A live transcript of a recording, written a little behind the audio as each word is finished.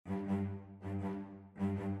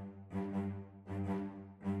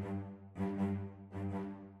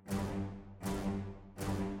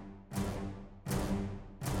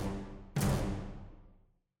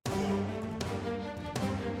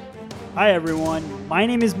Hi everyone, my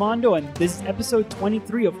name is Mondo and this is episode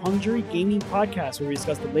 23 of Hung Jury Gaming Podcast, where we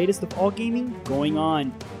discuss the latest of all gaming going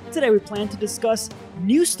on. Today we plan to discuss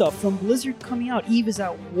new stuff from Blizzard coming out, EVE is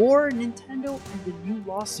at war, Nintendo, and the new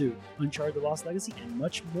lawsuit, Uncharted: The Lost Legacy, and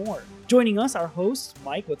much more. Joining us, our host,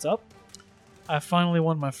 Mike, what's up? I finally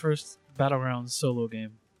won my first Battlegrounds solo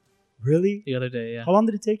game Really? the other day, yeah. How long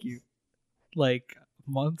did it take you? Like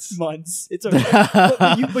months. Months. It's okay.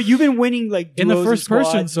 but you've been winning like In the duos first and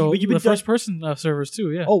person, squads, so but you've been the first person servers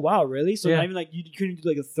too, yeah. Oh wow, really? So Yeah. not even like you couldn't do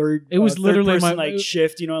like a third. It was third literally person, my- like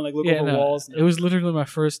shift, you know, and like look Yeah, over no, walls. It was literally my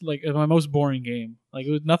first, like my most boring game. Like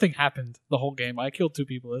nothing happened the whole game. I killed 2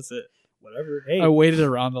 people, that's it. Whatever. Hey, I waited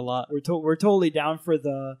around a lot. we're totally down for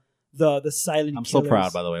the silent. I'm so killers.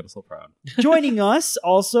 proud, by the way. I'm so proud. Joining us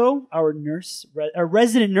also our nurse, our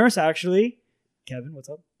resident nurse actually, Kevin. What's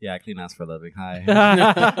up? Yeah, I clean ass for a living.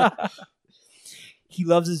 Hi. He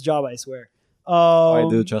loves his job, I swear. I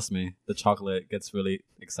do, trust me. The chocolate gets really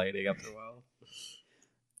exciting after a while.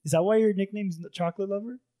 Is that why your nickname's the Chocolate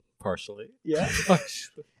Lover? Partially. Yeah.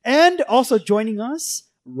 And also joining us,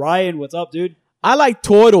 Ryan. What's up, dude? I like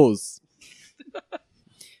turtles.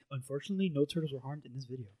 Unfortunately, no turtles were harmed in this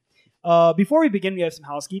video. Before we begin, we have some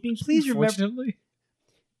housekeeping. Please remember.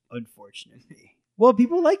 Unfortunately. Well,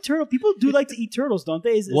 people like turtle. People do like to eat turtles, don't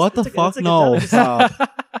they? What the fuck? it's like a No. delicacy.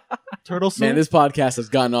 Turtle soup? Man, this podcast has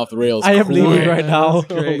gotten off the rails. I am quick. leaving right now.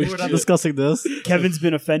 That's great. We're not discussing this. Kevin's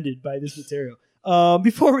been offended by this material.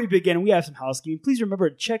 Before we begin, we have some housekeeping. Please remember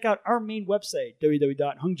to check out our main website,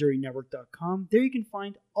 www.hungjurynetwork.com. There you can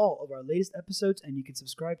find all of our latest episodes, and you can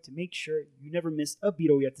subscribe to make sure you never miss a beat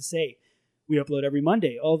of what we have to say. We upload every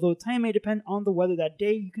Monday. Although time may depend on the weather that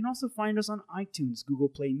day, you can also find us on iTunes, Google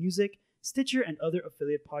Play Music, Stitcher, and other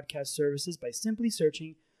affiliate podcast services by simply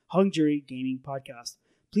searching Hung Jury Gaming Podcast.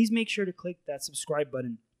 Please make sure to click that subscribe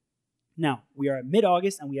button. Now, we are at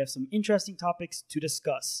mid-August, and we have some interesting topics to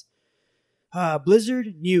discuss.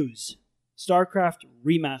 Blizzard news. StarCraft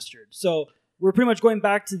Remastered. So, we're pretty much going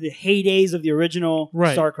back to the heydays of the original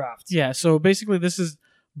Right. StarCraft. Yeah, so basically this is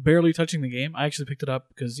barely touching the game. I actually picked it up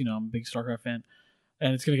because, I'm a big StarCraft fan,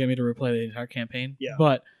 and it's going to get me to replay the entire campaign. Yeah.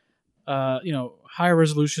 But, higher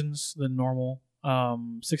resolutions than normal,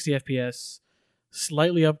 60 FPS,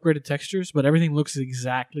 slightly upgraded textures, but everything looks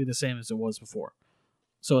exactly the same as it was before.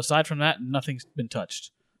 So aside from that, nothing's been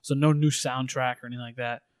touched. So no new soundtrack or anything like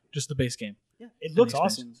that, just the base game. Yeah, it looks That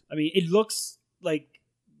makes awesome. I mean, it looks like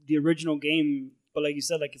the original game, but like you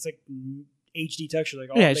said, like it's like HD texture. Like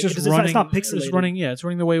Yeah, it's like, just running. It's not pixelated. It's running. Yeah, it's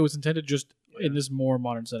running the way it was intended, just in this more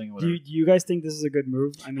modern setting. Or Do whatever. you guys think this is a good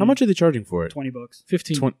move? I mean, How much are they charging for it? $20.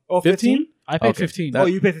 15. Oh, 15? I paid Okay. 15. Oh,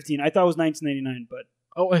 you pay 15. I thought it was $19.99, but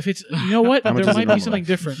Oh, if it's what, How much there is it might be normal? something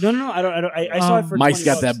different. no. I don't. I saw it for Mike's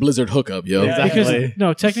got $20. that Blizzard hookup, yo. Yeah, Because Exactly.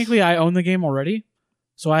 no, technically I own the game already,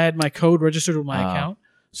 so I had my code registered with my Ah. account.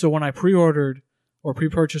 So when I pre-ordered or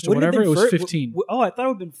pre-purchased or Wouldn't whatever, it been was free- 15. Oh, I thought it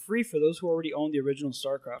would have been free for those who already own the original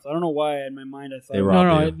StarCraft. I don't know why in my mind I thought. They No, robbed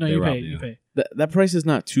no, you. no. They You robbed pay. you. You pay. That price is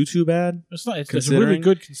not too bad. It's not. It's Considering- really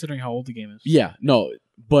good considering how old the game is. Yeah, no,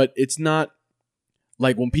 but it's not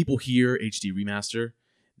like when people hear HD remaster,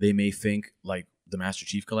 they may think like the Master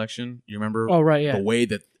Chief Collection. You remember? Oh right, yeah. The way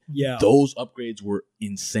that Yeah. those upgrades were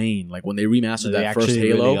insane. Like when they remastered They that first actually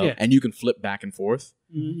Halo, really Yeah. and you can flip back and forth,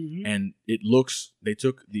 Mhm. and it looks. They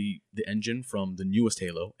took the engine from the newest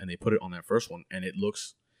Halo and they put it on that first one, and it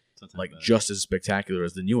looks like just as spectacular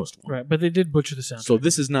as the newest one. Right, but they did butcher the sound. So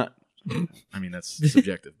this is not. I mean, that's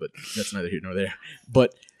subjective, but that's neither here nor there.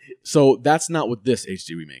 But so that's not what this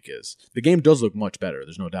HD remake is. The game does look much better.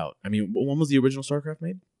 There's no doubt. I mean, when was the original StarCraft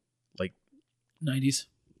made? Like 90s.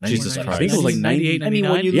 Jesus 90s. Christ. I think it was like 98, 90. I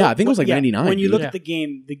mean, when you Yeah, look, I think it was like yeah, 99, When you dude. look Yeah. at the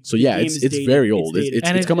game, So yeah, the game it's is it's dated. very old. dated.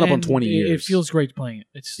 It's coming up on 20 It years. feels great playing it.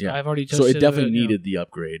 It's Yeah. I've already So tested it definitely you know. needed the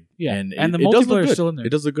upgrade. Yeah. and, And the it does multiplayer look is good. still in there. It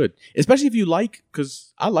does look good, especially if you like,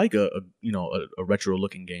 because I like a retro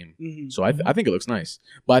looking game. Mhm. So I think it looks nice,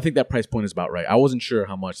 but I think that price point is about right. I wasn't sure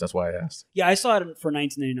how much. That's why I asked. Yeah, I saw it for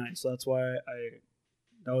 $19.99, so that's why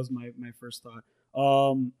that was my first thought.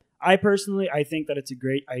 I personally think that it's a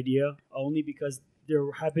great idea, only because there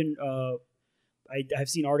have been I've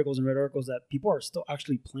seen articles and read articles that people are still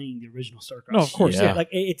actually playing the original StarCraft. No, of course, Yeah. Like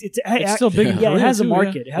it's still big in Yeah, it Korea, has a too,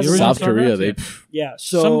 market. yeah. It has The a original market. South Korea, StarCraft, they Yeah,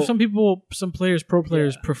 so some players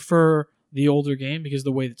Yeah. prefer the older game because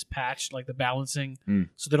the way it's patched, like the balancing, Mm.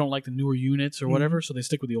 so they don't like the newer units or Mhm. whatever, so they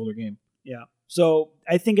stick with the older game. yeah, so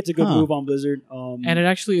I think it's a good Huh. move on Blizzard. And it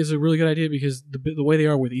actually is a really good idea because the way they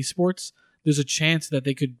are with esports, there's a chance that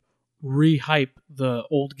they could re-hype the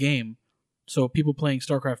old game, so people playing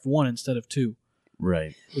StarCraft 1 instead of 2,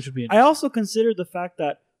 right. which would be I also consider the fact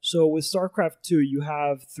that So with StarCraft 2, you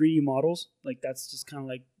have 3D models. Like that's just kind of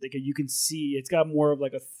like you can see it's got more of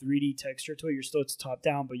like a 3D texture to it. It's top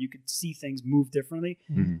down, but you can see things move differently.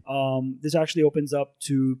 This actually opens up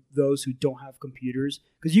to those who don't have computers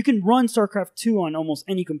because you can run StarCraft 2 on almost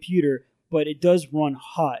any computer, but it does run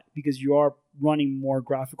hot because you are running more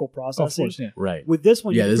graphical processing. Of course, yeah. Right. With this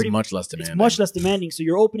one, Yeah, you this pretty is much less demanding. It's much less demanding, so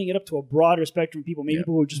you're opening it up to a broader spectrum of people. Maybe Yeah.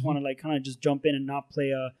 people who just want to like kind of just jump in and not play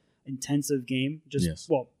a intensive game.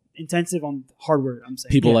 Intensive on hardware. I'm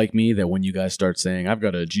saying People like me that when you guys start saying I've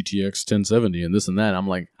got a GTX 1070 and this and that, I'm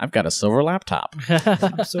like, I've got a silver laptop.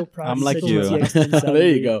 I'm so proud. I'm you like said you. GTX 1070. There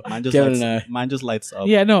you go. Mine just lights up.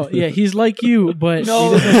 Yeah, no, yeah, he's like you, but No,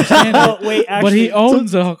 he doesn't understand no, it. wait. But he Actually,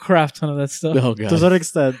 owns a crap ton of that stuff. Oh To god. that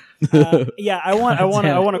extent. yeah, I want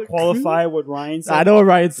to qualify what Ryan said. I know what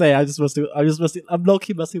Ryan's saying. I'm low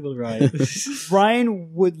key messing with Ryan.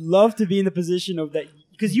 Ryan would love to be in the position of that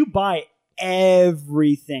because you buy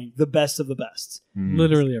everything, the best of the best.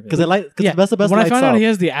 Literally everything. Because the best of best when I lights found up. out he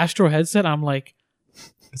has the Astro headset, I'm like,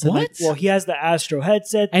 what? Well, he has the Astro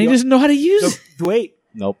headset. And he doesn't know how to use it. Wait.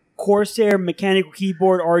 Nope. Corsair mechanical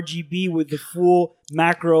keyboard RGB with the full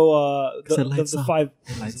macro, 'Cause it the lights up. 5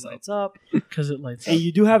 It lights lights up. Because it lights up. And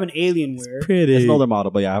you do have an Alienware. Pretty. It's an older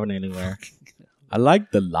model, but yeah, I have an Alienware. I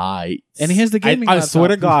like the light. And he has the gaming I laptop. swear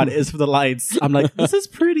to God, it's for the lights. I'm like, this is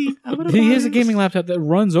pretty. I'm gonna He buy has a this. gaming laptop that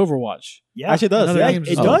runs Overwatch. Yeah, Actually, it does. Another Yeah. games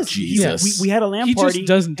it as does. well. Oh, Jesus. We had a LAN He just party.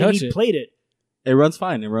 doesn't and touch he it. played it. It runs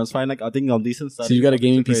fine. It runs fine. Like I think on decent stuff. So you got a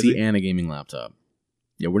gaming PC Crazy. and a gaming laptop.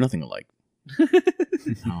 Yeah, we're nothing alike.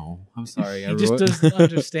 No, I'm sorry. He just doesn't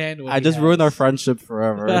understand what I he just has. ruined our friendship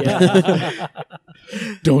forever. Yeah.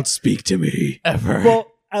 Don't speak to me ever. Well,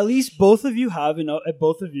 at least both of you have,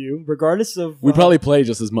 both of you, regardless of We probably play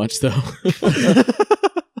just as much though.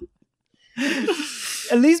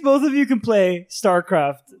 at least both of you can play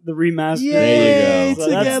StarCraft, the remaster. There you go. So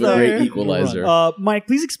that's That's the together. great equalizer. Mike,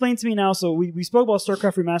 please explain to me now. So we spoke about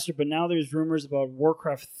StarCraft remastered, but now there's rumors about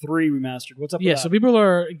Warcraft 3 remastered. What's up? Yeah, with so that? people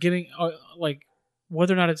are getting like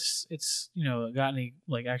whether or not it's got any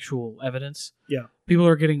like actual evidence. Yeah. People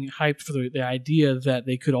are getting hyped for the idea that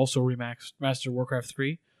they could also remaster Warcraft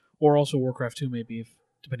 3 or also Warcraft 2 maybe if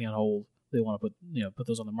depending on how old they want to put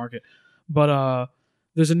those on the market. But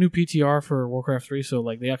there's a new PTR for Warcraft 3, so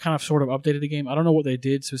like they kind of sort of updated the game. I don't know what they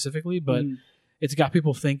did specifically, but it's got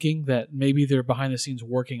people thinking that maybe they're behind the scenes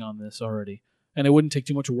working on this already. And it wouldn't take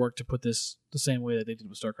too much work to put this the same way that they did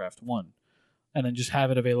with StarCraft 1. And then just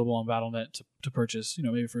have it available on Battle.net to purchase,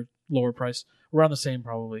 maybe for lower price. Around the same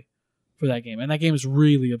probably for that game. And that game is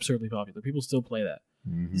really absurdly popular. People still play that.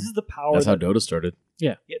 This is the power. That's how that, Dota started.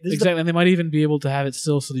 Yeah, yeah, this exactly. And they might even be able to have it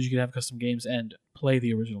still so that you can have custom games and play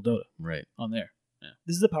the original Dota Right. on there.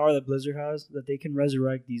 This is the power that Blizzard has, that they can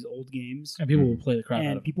resurrect these old games, And people will play the crap out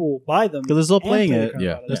and of it. people will buy them Because they're still and playing play the it. crap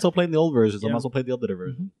Yeah. out of They're it. still playing the old versions. I'm Yeah. also playing the updated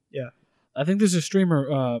version. I think there's a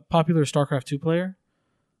streamer, popular StarCraft 2 player,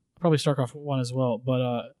 probably StarCraft 1 as well, but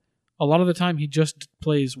a lot of the time he just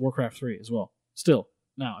plays Warcraft 3 as well. Still,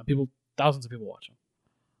 now. And thousands of people watch him.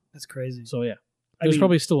 That's crazy. So yeah. I There's mean,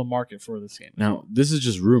 probably still a market for this game. Now, this is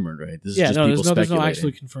just rumored, right? This is Yeah, just no, people there's no speculating.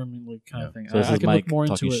 actually confirming like kind of thing. So this I is could Mike look more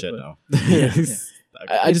into talking it. shit but- now.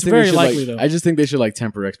 I It's just think very they should, likely, like, though. I just think they should like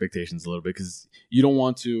temper expectations a little bit because you don't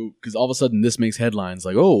want to. Because all of a sudden this makes headlines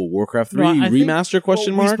like, "Oh, Warcraft 3 No, I think- remaster?"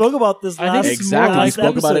 Question we mark. spoke about this I think last it's Exactly. more We like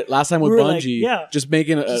spoke about it last time with We were like, Bungie. yeah. Just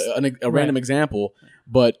making a Right. random example,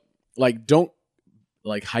 but like don't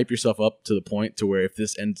like hype yourself up to the point to where if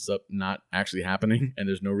this ends up not actually happening and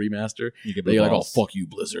there's no remaster, You get then you're like, "Oh, balls. fuck you,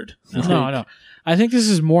 Blizzard." No. I think this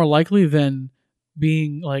is more likely than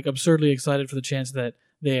being like absurdly excited for the chance that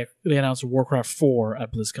they announce a Warcraft 4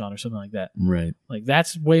 at BlizzCon or something like that. Right. Like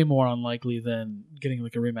that's way more unlikely than getting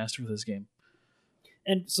like a remaster for this game.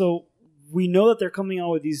 And so we know that they're coming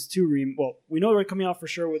out with these two we know they're coming out for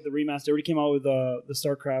sure with the remaster. They already came out with the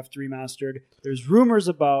StarCraft remastered. There's rumors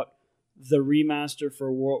about the remaster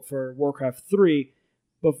for Warcraft 3.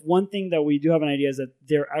 But one thing that we do have an idea is that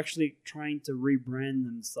they're actually trying to rebrand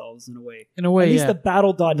themselves in a way. In a way, At least yeah. the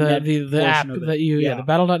Battle.net the portion app of it. that the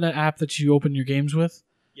Battle.net app that you open your games with.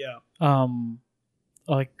 Yeah.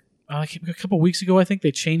 Like a couple weeks ago, I think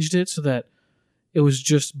they changed it so that it was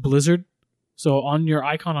just Blizzard. So on your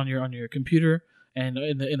icon on your computer and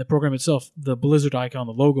in the program itself, the Blizzard icon,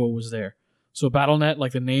 the logo was there. So Battle.net,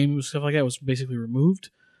 like the name stuff like that, was basically removed.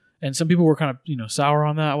 And some people were kind of sour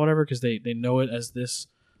on that or whatever because they know it as this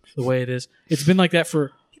the way it is. It's been like that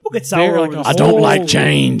for People get sour over a this. I don't whole like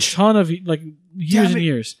change. ton of like years Damn and it.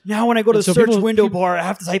 years. Now when I go to And the so search people- window bar, I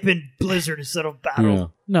have to type in Blizzard instead of Battle. Yeah.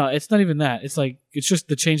 No, it's not even that. It's like it's just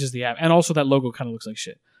the changes the app, and also that logo kind of looks like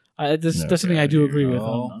shit. That's something I do agree with.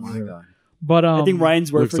 Oh on my there. god. But I think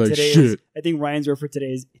Ryan's word looks for like today. shit.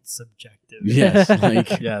 Is it's subjective. Yes,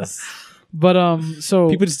 like Yes. but so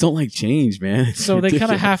people just don't like change, man. It's so they kind of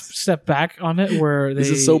ridiculous. half step back on it where This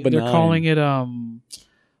is so they're benign. calling it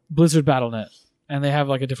Blizzard Battle.net, and they have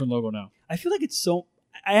like a different logo now. I feel like it's so.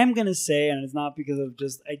 I am gonna say, and it's not because of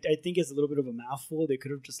just. I think it's a little bit of a mouthful. They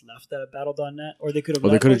could have just left that at Battle.net, or they could have.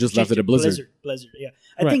 Or they could have just left changed it at Blizzard. Blizzard, yeah.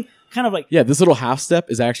 I Right. think kind of like Yeah, this little half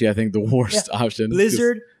step is actually, I think, the worst option.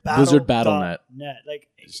 Blizzard Battle.net. Net. Like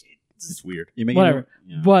It's weird. You make Whatever.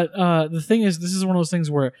 Yeah. But the thing is, this is one of those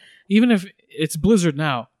things where even if it's Blizzard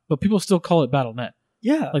now, but people still call it Battle.net.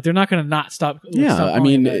 yeah. Like they're not going to not stop. Yeah, stop I calling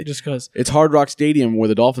mean, it that just because. It's Hard Rock Stadium where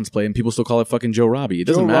the Dolphins play, and people still call it fucking Joe Robbie. It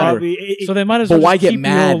doesn't Joe matter. Robbie, So they might as But well. why just get keep the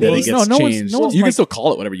mad old that it logo. gets no changed? one's You can like- still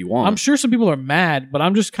call it whatever you want. I'm sure some people are mad, but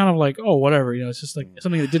I'm just kind of like, oh, whatever. You know, it's just like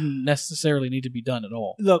something that didn't necessarily need to be done at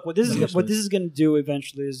all. Look, what this Understood. is going to do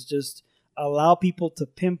eventually is just allow people to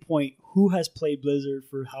pinpoint who has played Blizzard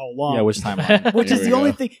for how long. Yeah, which timeline? Which There is we the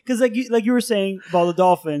only go. thing, because like you were saying about the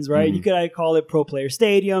Dolphins, right? Mhm. You could either call it Pro Player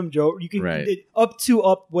Stadium, Joe. You can Right.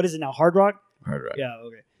 what is it now? Hard Rock. Hard Rock. Yeah.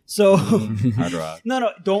 Okay. So Hard Rock.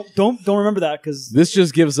 no, don't remember that because This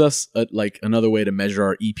just gives us like another way to measure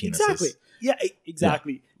our e-penises. exactly. Yeah,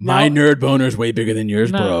 exactly. My Now, nerd boner's way bigger than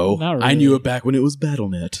yours, No, bro. not really. I knew it back when it was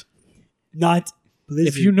Battle.net. not Blizzard.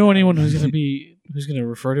 If you know anyone who's going to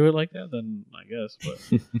refer to it like that, then I guess.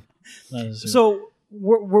 But not necessarily. So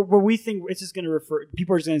where we think it's just going to refer,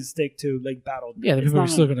 people are just going to stick to like Battle. yeah, the It's people are not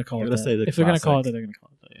still gonna- going to call You're it gonna that. say the If they're going to call it classic. that, they're going to call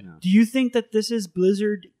it that. Yeah. Do you think that this is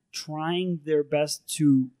Blizzard trying their best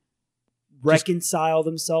to reconcile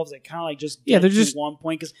themselves? Like kind of like just Yeah, get they're to just- one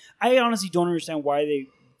point because I honestly don't understand why they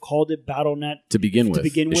called it Battle.net. To begin To with.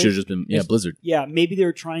 begin It with? should have just been, Yes. Blizzard. Yeah, maybe they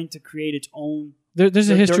were trying to create its own. There's a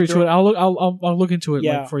They're- history they're- to it. I'll look into it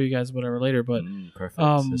Yeah. like, for you guys, whatever later. But Perfect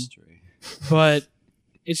history. but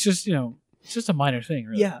it's just it's just a minor thing.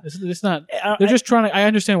 Really. Yeah. It's not. I- They're just trying to. I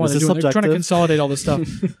understand why This they're is doing. They're trying to subjective. consolidate all this stuff,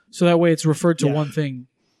 so that way it's referred to Yeah. one thing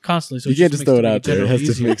constantly. So You can't just makes throw it make out there. It generally has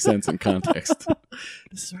to easier. make sense in context.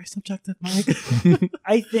 This is very subjective, Mike.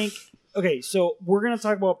 I think. Okay, so we're gonna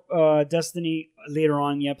talk about Destiny later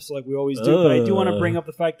on in the episode, like we always do. But I do want to bring up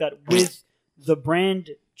the fact that with the brand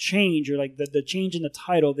change or like the change in the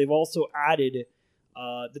title, they've also added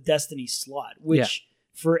the Destiny slot, which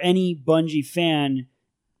for any Bungie fan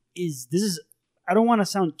is. I don't want to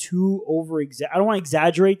sound too I don't want to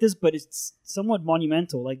exaggerate this, but it's somewhat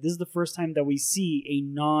monumental. Like this is the first time that we see a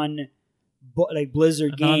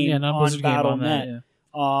Blizzard game non-Blizzard on game on Battle.net. that.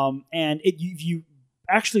 Yeah. And if you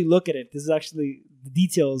actually look at it, this is actually the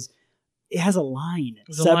details. It has a line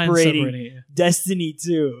There's a line separating separating it, yeah. Destiny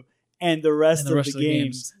 2 and the rest, and the rest of the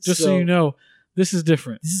games. Just so you know, this is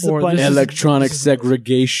different. This is a Or bunch- this is- Electronic this is-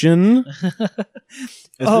 segregation.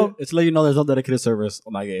 It's to let you know there's no dedicated servers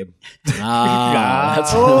on that game.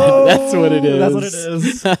 That's, Oh, that's what it is. That's what it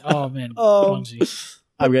is. Oh man, Um, Bungie.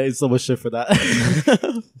 I'm getting so much shit for that.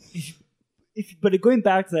 But going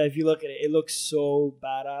back to that, if you look at it, it looks so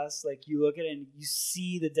badass. Like you look at it and you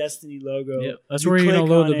see the Destiny logo. Yeah, that's You where you're gonna click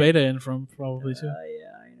load on the it. beta in from, probably too. Yeah,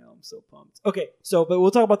 I know. I'm so pumped. Okay, but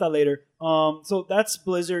we'll talk about that later. So that's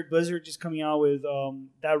Blizzard. Blizzard just coming out with the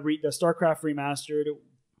StarCraft remastered.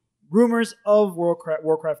 Rumors of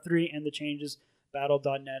Warcraft 3 and the changes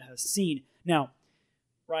Battle.net has seen. Now,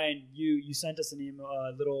 Ryan, you sent us an email,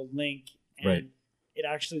 a little link, and Right. it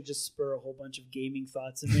actually just spurred a whole bunch of gaming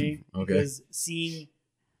thoughts in me. Okay. Because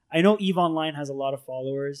I know EVE Online has a lot of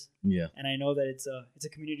followers, Yeah. and I know that it's a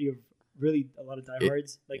community of really a lot of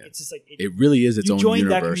diehards. Yeah. It's just like It really is its you own join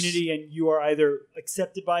universe. that community and you are either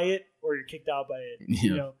accepted by it or you're kicked out by it.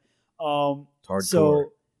 You Yeah. know, It's hardcore.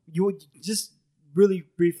 so you would just really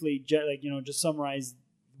briefly, just summarize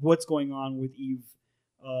what's going on with Eve.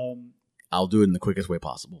 I'll do it in the quickest way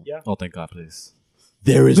possible. Yeah. Oh, thank God, please.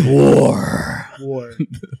 There is war.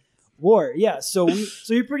 War. Yeah. So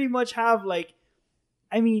you pretty much have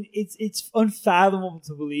it's unfathomable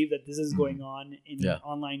to believe that this is going on in Yeah. an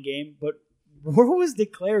online game, but war was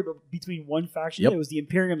declared between one faction. Yep. It was the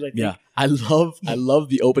Imperiums, I think. Yeah, I love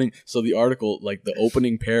the opening. So the article, like the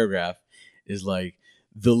opening paragraph, is like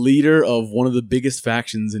the leader of one of the biggest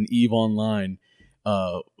factions in EVE Online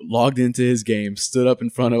logged into his game, stood up in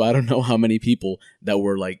front of I don't know how many people that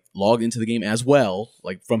were like logged into the game as well,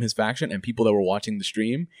 like from his faction and people that were watching the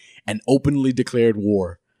stream, and openly declared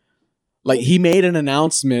war. Like he made an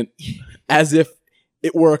announcement as if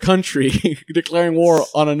it were a country declaring war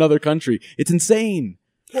on another country. It's insane.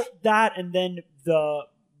 Well, that and then the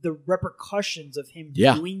repercussions of him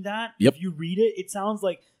Yeah. doing that. Yep. If you read it, it sounds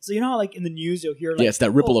like you know how like in the news you'll hear like Yeah, it's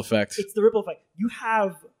that ripple oh, effect. It's the ripple effect. You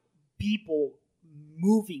have people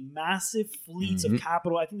moving massive fleets Mhm. of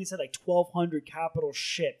capital. I think they said like 1,200 capital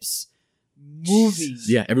ships moving.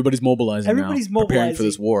 Yeah, everybody's mobilizing. Everybody's now, preparing for mobilizing.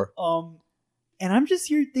 this war. And I'm just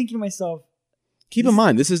here thinking to myself, Keep in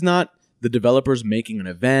mind, this is not the developers making an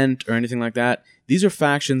event or anything like that. These are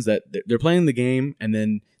factions that they're playing the game, and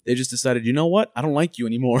then they just decided, you know what? I don't like you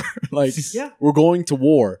anymore. Like, Yeah. we're going to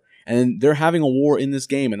war, and they're having a war in this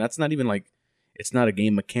game, and that's not even like, it's not a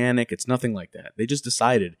game mechanic. It's nothing like that. They just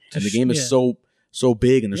decided, and the game is Yeah. so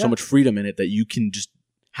big, and there's Yeah. so much freedom in it that you can just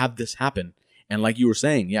have this happen. And like you were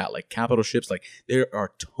saying, yeah, like capital ships, like there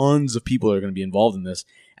are tons of people that are going to be involved in this,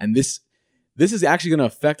 and this is actually going to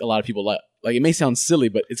affect a lot of people. Like it may sound silly,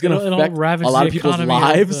 but it's going to It'll affect ravage a lot the of people's economy of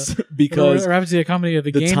lives because It ravage the economy of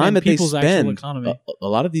the, the game time and that they people's actual spend, economy. a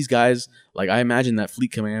lot of these guys, like I imagine that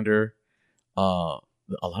fleet commander, a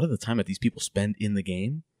lot of the time that these people spend in the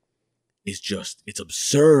game is just, it's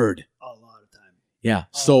absurd. a lot of time. Yeah.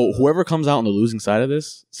 So whoever comes out on the losing side of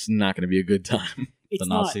this, it's not going to be a good time. It's The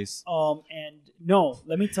not. Nazis. And no,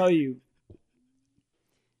 let me tell you,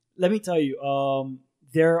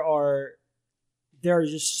 there are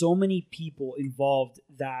just so many people involved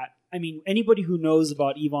that, I mean, anybody who knows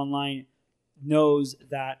about EVE Online knows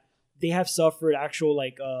that they have suffered actual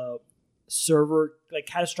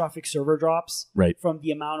catastrophic server drops Right. from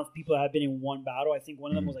the amount of people that have been in one battle. I think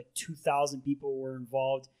one of them was like 2,000 people were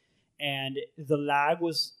involved, and the lag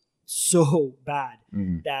was so bad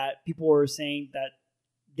Mhm. that people were saying that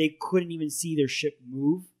they couldn't even see their ship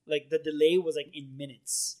move. Like the delay was like in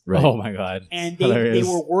minutes, Right. Oh my god. and they Hilarious.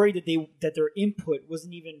 were worried that their input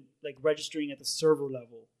wasn't even like registering at the server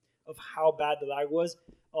level of how bad the lag was.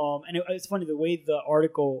 And it's funny the way the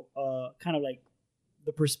article kind of like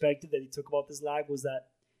the perspective that he took about this lag was that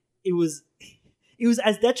it was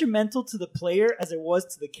as detrimental to the player as it was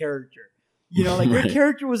to the character. You know, like Right. your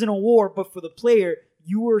character was in a war, but for the player,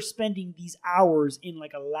 you were spending these hours in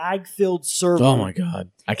like a lag-filled server. Oh my god,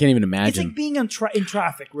 I can't even It's imagine. like being in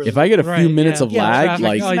traffic. Really. If I get a few Right, minutes yeah. of Yeah, lag, traffic,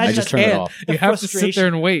 like oh, you I just just turn it can't. off. the You have to sit there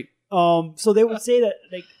and wait. So they would say that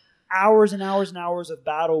like hours and hours and hours of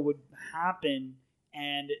battle would happen,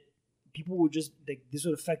 and people would just like this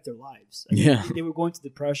would affect their lives. Like, Yeah. they were going to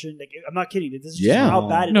depression. Like I'm not kidding. This is just Yeah. how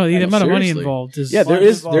bad it No, the affects- amount of money seriously. involved is Yeah, there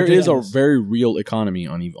is involved, a yes. very real economy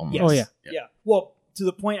on EVE Online. Yes. Oh, yeah. Yeah. Well, to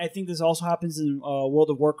the point, I think this also happens in World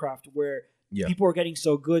of Warcraft, where Yeah. people were getting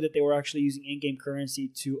so good that they were actually using in-game currency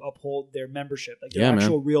to uphold their membership, like their Yeah, man.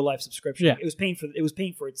 actual real-life subscription. Yeah. It was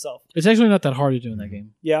paying for itself. It's actually not that hard to do in that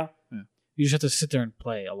game. Yeah. You just have to sit there and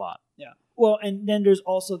play a lot. Yeah. Well, and then there's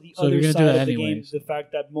also the So other you're gonna do side that of the game, anyways. the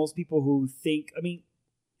fact that most people who think, I mean,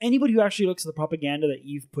 anybody who actually looks at the propaganda that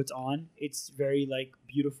EVE puts on, it's very like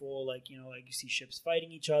beautiful, like, you know, like you see ships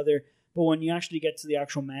fighting each other. But when you actually get to the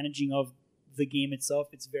actual managing of the game itself,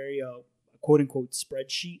 it's very quote unquote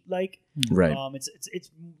spreadsheet like. Right.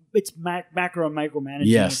 It's macro and micromanaging.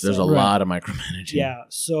 Yes, there's a itself. Right. lot of micromanaging. Yeah.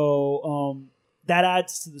 So that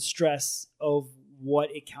adds to the stress of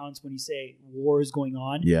what it counts when you say war is going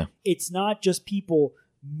on. Yeah. It's not just people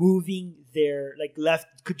moving their like left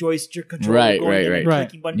joystick control, Right, going right, in right. and Right.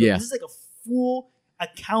 clicking button. Yeah. This is like a full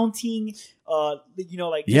accounting.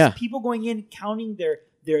 Like Yeah. just people going in counting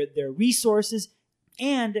their resources.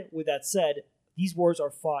 And with that said, these wars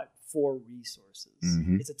are fought for resources.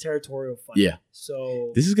 Mhm. It's a territorial fight. Yeah.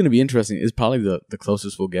 So This is going to be interesting. It's probably the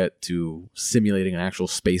closest we'll get to simulating an actual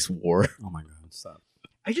space war. Oh my god. Stop.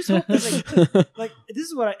 I just hope that, like this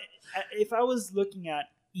is what if I was looking at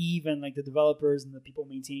EVE and like the developers and the people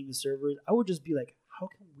maintaining the servers, I would just be like, how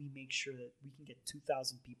can we make sure that we can get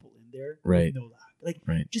 2,000 people in there Right. with no lag? Like,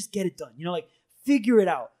 Right. just get it done. You know, like figure it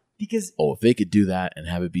out because Oh, if they could do that and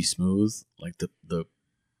have it be smooth, like the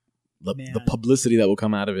Man. publicity that will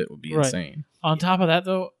come out of it would be Right. insane. On top of that,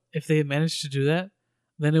 though, if they managed to do that,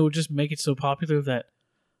 then it would just make it so popular that,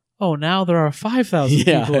 oh, now there are 5,000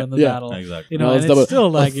 Yeah, people in the yeah. battle. Exactly. You know, Well, and it's it's still a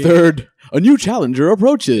laggy. new challenger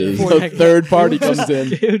approaches. Before A heck- third party it would comes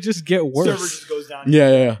in. It would just get server worse. just goes down.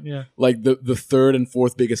 Yeah. Yeah. Like the third and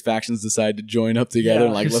fourth biggest factions decide to join up together Yeah.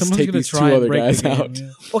 and like, let's Someone's take gonna these two try and other break guys the game, out.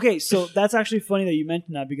 yeah. Okay, so that's actually funny that you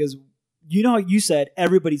mentioned that because you know how you said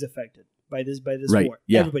everybody's affected by this Right, war.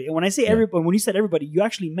 yeah. Everybody. And when I say Yeah. everybody, when you said everybody, you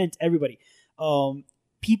actually meant everybody.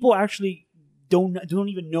 People actually don't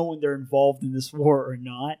even know when they're involved in this war or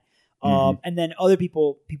not. And then other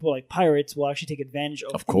people like pirates will actually take advantage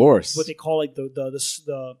Of course. what they call like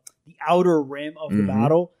the outer rim of the Mhm.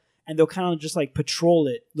 battle, and they'll kind of just like patrol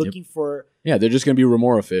it, looking for Yeah, they're just gonna be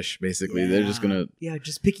Remora fish, basically. They're just gonna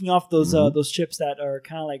just picking off those Mhm. those ships that are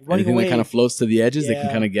kind of like running anything away. that kind of floats to the edges, they can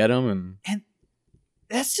Yeah. kind of get them. And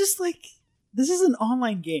That's just like this is an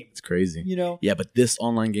online game. It's crazy. You know, Yeah, but this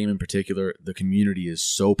online game in particular, the community is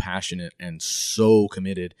so passionate and so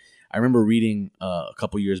committed. I remember reading a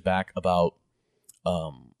couple years back about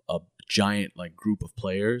a giant like group of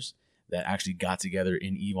players that actually got together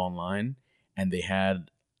in EVE Online, and they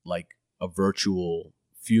had like a virtual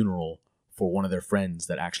funeral for one of their friends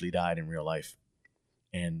that actually died in real life.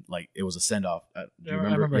 And like it was a send off. Do you remember?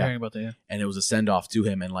 I remember Yeah. hearing about that. Yeah. And it was a send off to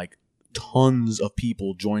him, and like tons of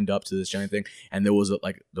people joined up to this giant thing. And there was a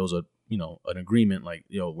an agreement like,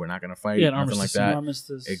 we're not gonna fight, Yeah, an nothing like armistice. that.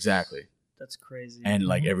 Armistice. Exactly. That's crazy. And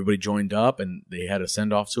like Mhm. everybody joined up, and they had a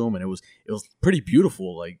send off to him, and it was pretty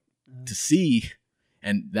beautiful, like to see.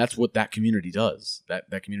 And that's what that community does. That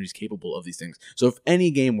community is capable of these things. So if any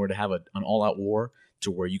game were to have an all out war to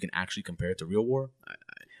where you can actually compare it to real war,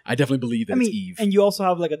 I definitely believe that it's Eve. and you also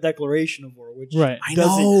have like a declaration of war, which Right. I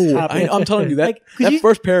doesn't know. happen. I'm telling you that Like, 'cause that you-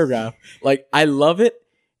 first paragraph, like I love it,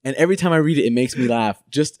 and every time I read it, it makes me laugh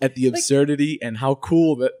just at the absurdity and how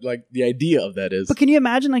cool that like the idea of that is. But can you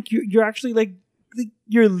imagine, like, you're actually like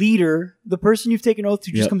your leader, the person you've taken oath to,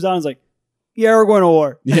 just Yep. comes out and is like, "Yeah, we're going to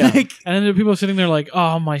war." Yeah. Like, And then there are people sitting there like,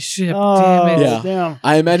 "Oh, my ship, oh, damn it!" Yeah. damn.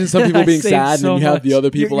 I imagine some people I being saved sad, so and then you have much. the other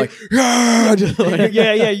people You're- like, "Yeah, just like,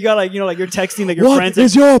 yeah, you got like like you're texting like your what friends.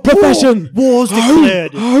 is Like, your profession? War's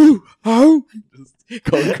declared. How? Just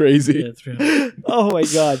going crazy. Yeah, it's real. Oh my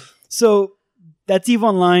god! So that's EVE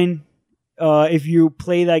Online. If you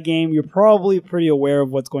play that game, you're probably pretty aware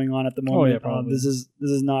of what's going on at the moment. yeah, probably. This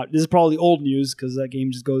is probably old news because that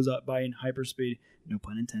game just goes up by in hyperspeed. No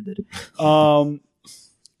pun intended.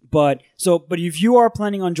 But if you are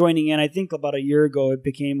planning on joining in, I think about a year ago it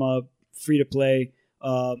became a free to play,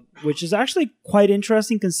 which is actually quite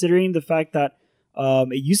interesting considering the fact that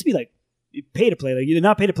it used to be like pay to play. Like you did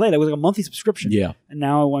not pay to play. That was like a monthly subscription. Yeah. And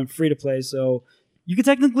now it went free to play. So you can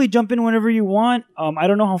technically jump in whenever you want. I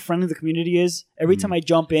don't know how friendly the community is. Every time I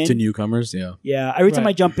jump in, To newcomers, yeah. every time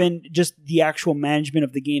Right. I jump in, just the actual management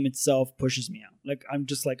of the game itself pushes me out. Like I'm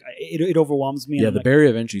just like it overwhelms me. and Yeah, I'm the like, barrier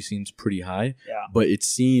of entry seems pretty high. Yeah. But it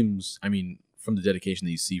seems, I mean, from the dedication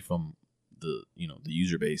that you see from the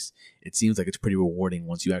user base, it seems like it's pretty rewarding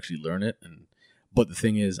once you actually learn it. But the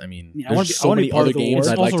thing is, I mean, Yeah, I wanna there's be- so I wanna many be part other of the games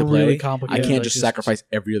war. I'd like also to really play. complicated. I can't like, just it's- sacrifice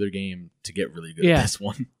every other game to get really good Yeah. at this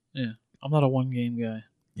one. I'm not a one game guy.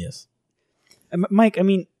 Yes. Mike, I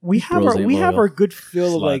mean, we have Bros ain't our loyal. good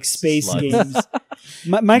fill of like Sluts. space Sluts.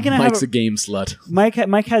 games. Mike and I Mike's have a game slut. Mike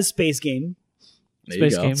has space game. There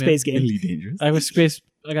Space you go. game. Space game. Elite Dangerous.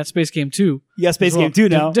 I got Space Game 2. You got space as well. game too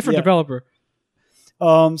now. Different Yeah. developer.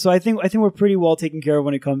 So I think we're pretty well taken care of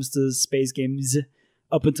when it comes to space games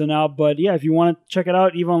up until now. But yeah, if you want to check it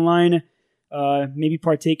out, EVE Online, maybe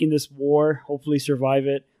partake in this war, hopefully survive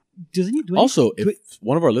it. Also, if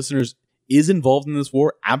one of our listeners is involved in this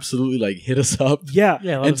war, absolutely like hit us up yeah,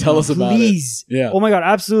 Yeah, let and tell know. us about please. it. Yeah. Oh my god,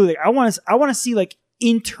 absolutely. I want to see like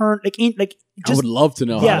I just would love to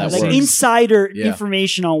know how yeah, that like works. insider Yeah.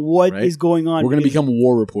 information on what is Right? going on. We're going to because become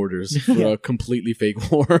war reporters for Yeah. a completely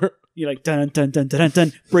fake war. you're like dun dun dun dun dun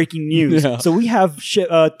dun breaking news. Yeah. So we have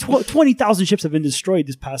 20,000 ships have been destroyed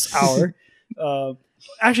this past hour.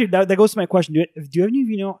 Actually, that goes to my question. Do any of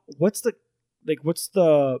you know what's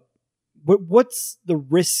the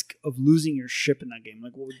risk of losing your ship in that game?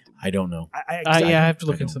 Like, what would, I don't know. I have to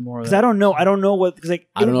look I don't. into more of because that. I don't know. I don't know what because like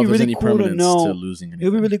I don't know it if would there's be really any cool to permanence know. to losing anything. It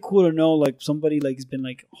would be really cool to know, like somebody like has been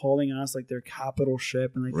like hauling ass like their capital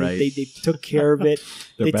ship, and like Right. they took care of it.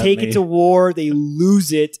 They're They bad take it made. to war, they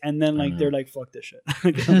lose it, and then like know. they're like, "Fuck this shit."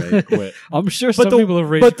 Right, quit. I'm sure some But the, people have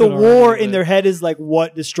rage but the quit war already, in but- their head is like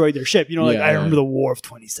what destroyed their ship. You know, like Yeah, I yeah. remember the War of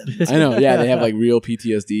 2017. I know. Yeah, they have like real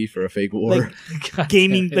PTSD for a fake war. Like God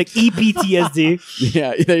gaming, damn it. like EPTSD,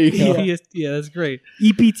 yeah, there you go. Yeah, that's great.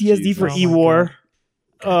 EPTSD for Oh my E-War.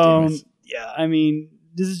 God damn it. Yeah, I mean,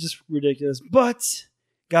 this is just ridiculous. But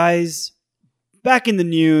guys, back in the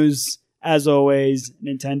news as always,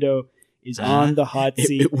 Nintendo is on the hot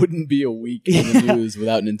seat. It wouldn't be a week in the news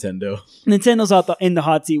without Nintendo. Nintendo's in the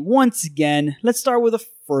hot seat once again. Let's start with the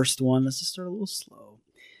first one. Let's just start a little slow.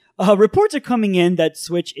 Reports are coming in that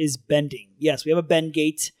Switch is bending. Yes, we have a bend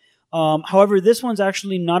gate. However, this one's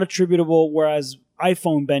actually not attributable, whereas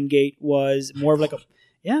iPhone bend gate was more of like a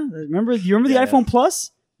remember? Do you remember the Yeah. iPhone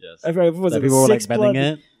Plus? Yes. What was That it, people were like 6 bending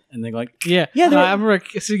Plus? it, and they're like, Yeah, Yeah, no, they- I remember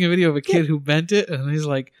seeing a video of a kid who bent it, and he's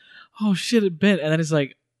like, "Oh shit, it bent," and then he's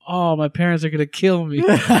like, "Oh, my parents are gonna kill me."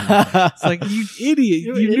 It's like, you idiot!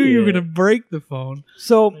 You You knew you were idiot. gonna break the phone.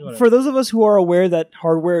 So, Whatever. for those of us who are aware that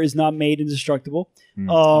hardware is not made indestructible, Hmm.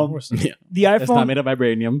 the it's not iPhone, made of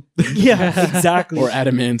vibranium. yeah, exactly. Or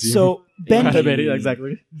adamantium. So, bend Vibranium, gate,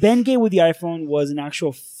 exactly. bend gate with the iPhone was an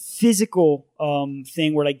actual physical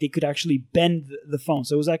thing where like they could actually bend the phone.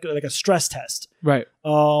 So it was like a stress test. Right.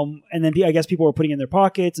 And then I guess people were putting it in their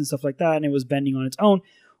pockets and stuff like that, and it was bending on its own.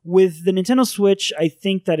 With the Nintendo Switch, I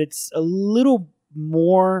think that it's a little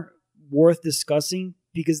more worth discussing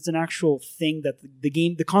because it's an actual thing that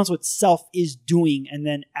the console itself is doing, and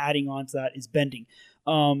then adding on to that is bending.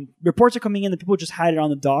 Reports are coming in that people just had it on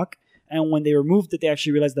the dock, and when they removed it, they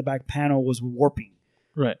actually realized the back panel was warping.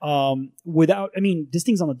 Right. This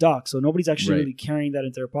thing's on the dock, so nobody's actually really carrying that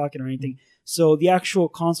into their pocket or anything. So the actual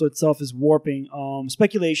console itself is warping.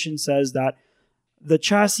 Speculation says that the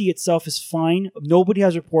chassis itself is fine. Nobody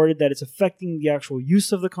has reported that it's affecting the actual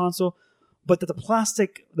use of the console, but that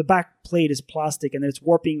the back plate is plastic, and that it's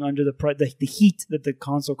warping under the heat that the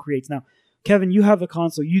console creates. Now, Kevin, you have a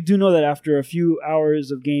console. You do know that after a few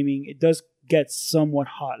hours of gaming, it does get somewhat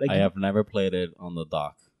hot. Like, I have never played it on the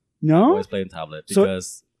dock. I no? always played in tablet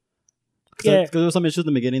because there was some issues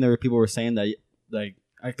in the beginning. There were people were saying that like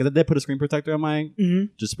because they put a screen protector on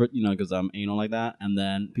mine, just for, because I'm anal like that, and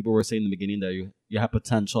then people were saying in the beginning that you have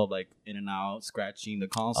potential of, like, in and out scratching the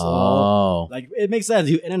console. Oh, like it makes sense.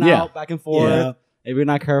 You in and out, back and forth. If you're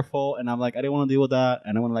not careful, and I'm like, I didn't want to deal with that,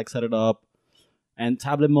 and I want to like set it up. And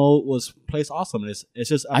tablet mode plays awesome. It's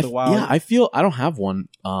just after a while. Yeah, I don't have one.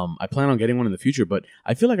 I plan on getting one in the future, but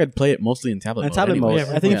I feel like I'd play it mostly in tablet mode. Tablet mode.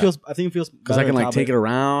 Yeah, I think it feels because I can like take it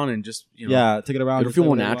around and just take it around. It'll feel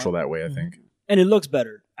more natural that way. I think. And it looks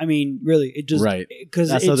better. I mean, really, it just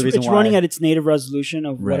because it's running at its native resolution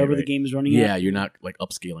of whatever the game is running at. Yeah, you're not like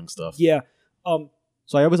upscaling stuff. Yeah.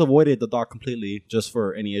 So I always avoided the dock completely just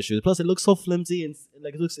for any issues. Plus, it looks so flimsy and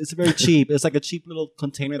like it's very cheap. It's like a cheap little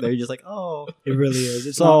container that you're just like, oh, it really is.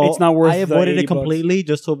 It's so not worth. I avoided it $80 completely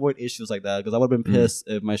just to avoid issues like that because I would have been pissed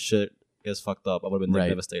if my shit gets fucked up. I would have been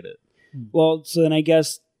devastated. Well, so then I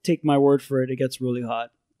guess take my word for it. It gets really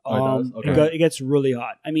hot. It does? Okay. It gets really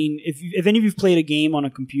hot. I mean, if any of you've played a game on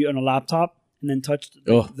a laptop and then touched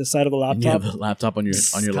the side of the laptop, yeah, the laptop on your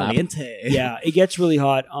lap. Yeah, it gets really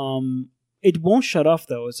hot. It won't shut off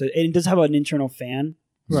though. It does have an internal fan.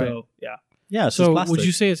 Right. So yeah. Yeah. So would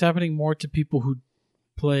you say it's happening more to people who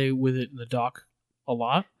play with it in the dock a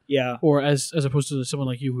lot? Yeah. Or as opposed to someone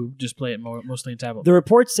like you who just play it mostly in tablet? The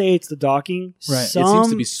reports say it's the docking. Right. It seems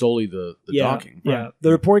to be solely the docking. Yeah. Right. The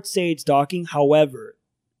reports say it's docking. However,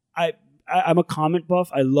 I'm a comment buff.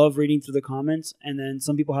 I love reading through the comments, and then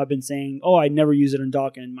some people have been saying, "Oh, I never use it on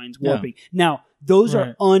dock, and mine's warping." Yeah. Now, those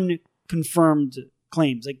are unconfirmed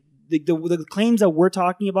claims. Like the claims that we're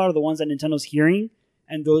talking about are the ones that Nintendo's hearing,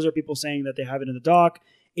 and those are people saying that they have it in the dock.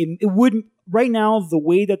 It wouldn't right now. The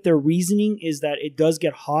way that they're reasoning is that it does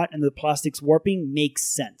get hot, and the plastic's warping makes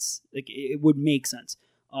sense. Like it would make sense.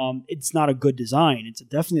 It's not a good design. It's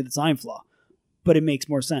definitely a design flaw, but it makes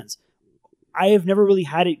more sense. I have never really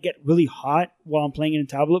had it get really hot while I'm playing it in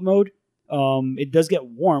tablet mode. It does get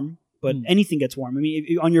warm, but anything gets warm. I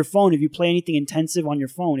mean, on your phone, if you play anything intensive on your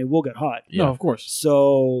phone, it will get hot. Yeah, no, of course.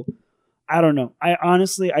 So, I don't know.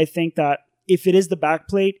 I think that if it is the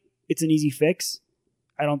backplate, it's an easy fix.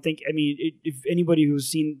 I don't think, if anybody who's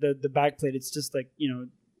seen the backplate, it's just like,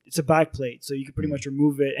 it's a backplate. So you can pretty much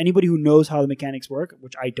remove it. Anybody who knows how the mechanics work,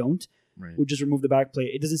 which I don't, would just remove the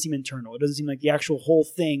backplate. It doesn't seem internal. It doesn't seem like the actual whole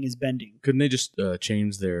thing is bending. Couldn't they just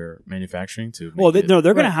change their manufacturing to? They're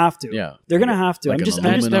going to have to. Yeah, they're going to have to. Like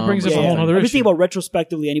that brings up a whole other issue. I'm just thinking about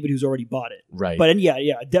retrospectively anybody who's already bought it. Right. But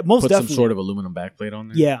most Put definitely. some sort of aluminum backplate on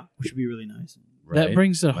there. Yeah, which would be really nice. Right. That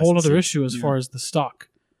brings a whole other issue as far as the stock.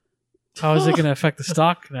 How is it going to affect the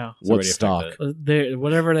stock now? What stock?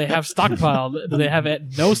 Whatever they have stockpiled. Do they have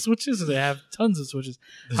no switches? Or do they have tons of switches?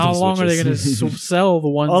 How long are they going to sell the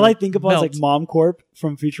ones? All I think about is like Mom Corp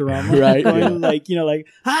from Futurama, right?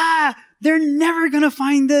 They're never going to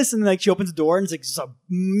find this, and like she opens the door and it's like just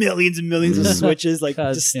millions and millions of switches like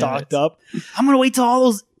just stocked up. I'm going to wait till all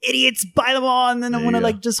those idiots buy them all, and then I'm going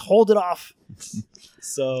to just hold it off.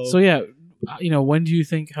 So yeah,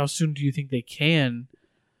 how soon do you think they can?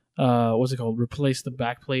 Replace the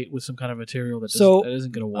backplate with some kind of material that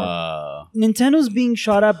isn't going to work. Nintendo's being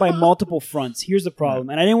shot at by multiple fronts. Here's the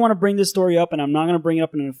problem, and I didn't want to bring this story up, and I'm not going to bring it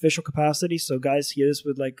up in an official capacity. So, guys, hear this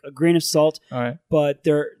with like a grain of salt. All right. But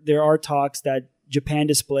there are talks that Japan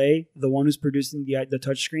Display, the one who's producing the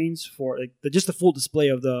touchscreens for like just the full display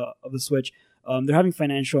of the Switch, they're having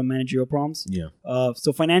financial and managerial problems. Yeah.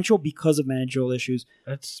 So financial because of managerial issues.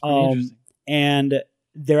 That's pretty interesting. And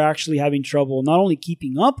they're actually having trouble not only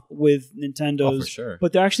keeping up with Nintendo's,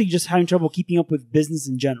 but they're actually just having trouble keeping up with business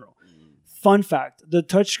in general. Fun fact, the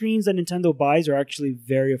touchscreens that Nintendo buys are actually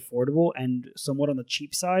very affordable and somewhat on the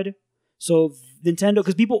cheap side. So Nintendo,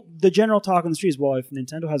 because the general talk on the street is, well, if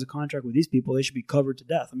Nintendo has a contract with these people, they should be covered to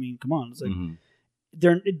death. I mean, come on. It's like,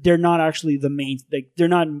 they're not actually the main, like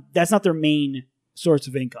that's not their main source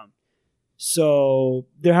of income. So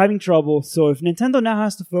they're having trouble. So if Nintendo now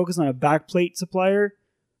has to focus on a backplate supplier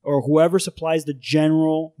or whoever supplies the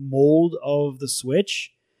general mold of the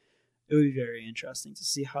Switch, it would be very interesting to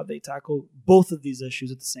see how they tackle both of these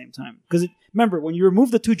issues at the same time. Because remember, when you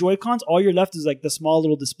remove the two Joy-Cons, all you're left is like the small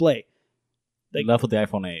little display. Like, left with the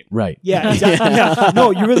iPhone 8. Right. yeah, exactly. Yeah.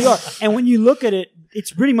 No, you really are. And when you look at it,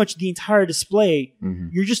 it's pretty much the entire display. Mm-hmm.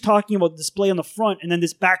 You're just talking about the display on the front and then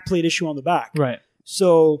this backplate issue on the back. Right.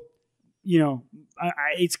 So,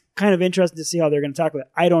 it's kind of interesting to see how they're going to tackle it.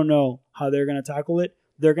 I don't know how they're going to tackle it.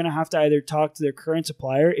 They're going to have to either talk to their current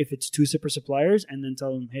supplier if it's two separate suppliers and then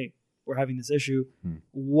tell them, hey, we're having this issue.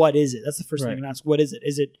 What is it? That's the first thing I'm going to ask. What is it?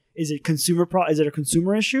 Is it consumer is it a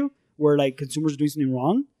consumer issue where like consumers are doing something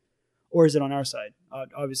wrong? Or is it on our side?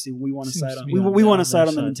 Obviously, we want to side on we want to side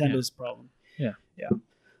on the Nintendo's problem. Yeah.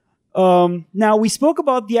 Now we spoke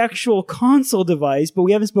about the actual console device, but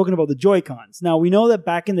we haven't spoken about the Joy-Cons. Now we know that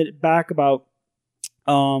back about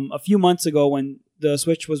a few months ago when the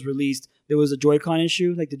Switch was released, there was a Joy-Con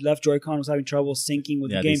issue. Like the left Joy-Con was having trouble syncing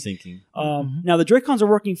with the game. Syncing. Now the Joy-Cons are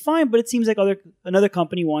working fine, but it seems like another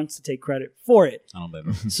company wants to take credit for it. I don't blame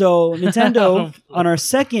them. So Nintendo on our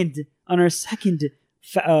second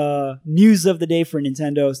news of the day for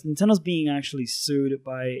Nintendo's being actually sued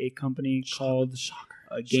by a company called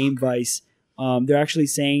GameVice. They're actually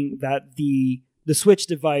saying that the Switch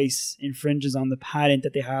device infringes on the patent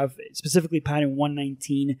that they have, specifically patent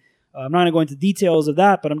 119. I'm not going to go into details of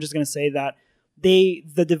that, but I'm just going to say that the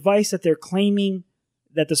device that they're claiming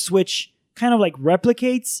that the Switch kind of like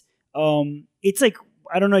replicates, it's like,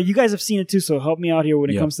 I don't know, you guys have seen it too, so help me out here when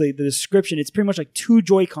it comes to the description. It's pretty much like two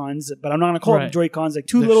Joy-Cons, but I'm not going to call them Joy-Cons, like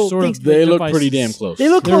two They're little sort of things. They look devices. pretty damn close. They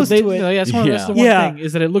look close to it. Yeah, that's the one thing,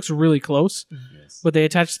 is that it looks really close, but they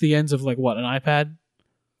attach the ends of like what, an iPad?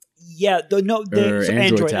 Yeah, so Android an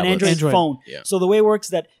Android tablets. phone. Yeah. So the way it works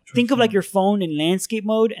is that think of like your phone in landscape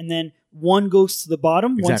mode, and then one goes to the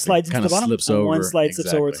bottom, one slides into Kinda the bottom, slips and over. one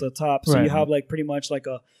slides over to the top. So Right. you have like pretty much like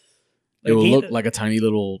a. It will look like a tiny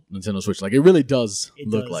little Nintendo Switch. Like it really does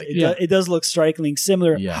look like. It does look strikingly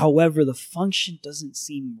similar. Yeah. However, the function doesn't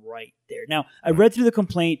seem right there. Now, I read through the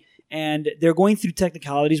complaint, and they're going through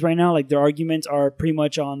technicalities right now. Like their arguments are pretty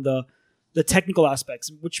much on the technical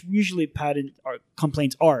aspects, which usually patent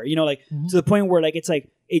complaints are. To the point where like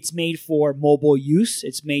it's made for mobile use.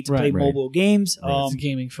 It's made to play mobile games. It's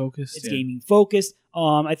gaming focused. It's gaming focused.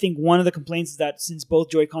 I think one of the complaints is that since both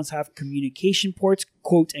Joy-Cons have communication ports,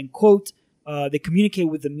 quote unquote, they communicate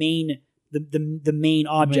with the main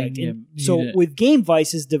object. With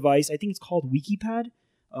GameVice's device, I think it's called WikiPad.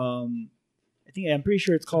 I'm pretty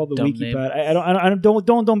sure it's called the Dumb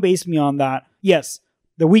WikiPad. Don't base me on that. Yes,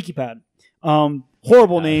 the WikiPad.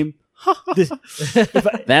 Horrible name.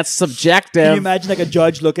 That's subjective. Can you imagine like a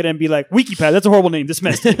judge look at it and be like, WikiPad, that's a horrible name,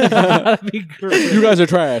 dismissed. That'd be great. You guys are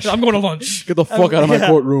trash. I'm going to lunch. Get the fuck out of my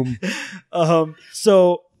courtroom.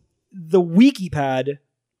 So the WikiPad.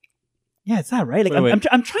 Yeah, it's that right. Like Wait.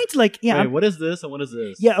 I'm trying to like Wait, what is this and what is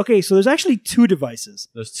this? Yeah, okay, so there's actually two devices.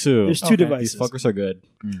 There's two. There's two devices. These fuckers are good.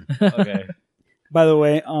 Okay. By the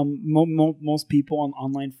way, most people on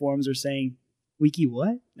online forums are saying, Wiki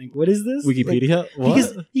what? Like, what is this? Wikipedia?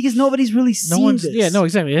 What? Because nobody's really seen this. Yeah, no,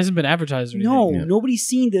 exactly. It hasn't been advertised or anything. No, Yeah. nobody's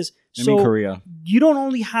seen this. I'm So in Korea. you don't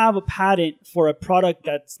only have a patent for a product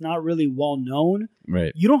that's not really well known.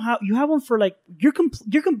 Right. You have one for like you're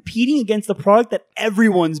competing against the product that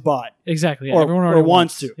everyone's bought Exactly. Yeah, Or- everyone or already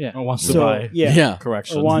wants to. Yeah. Or wants So, to buy. yeah.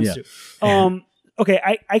 Correction. or wants Yeah. to. Okay,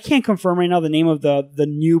 I can't confirm right now the name of the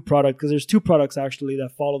new product because there's two products actually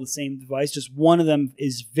that follow the same device. Just one of them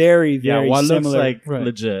is very very one looks similar. like Right.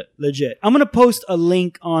 legit. I'm gonna post a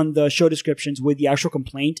link on the show descriptions with the actual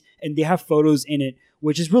complaint, and they have photos in it,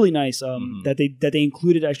 which is really nice. That they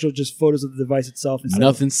included actual just photos of the device itself. Instead of-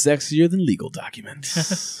 Nothing sexier than legal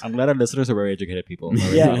documents. I'm glad our listeners are very educated people.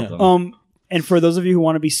 Yeah. And for those of you who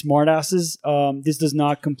want to be smartasses, this does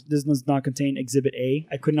not contain Exhibit A.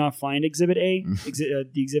 I could not find Exhibit A.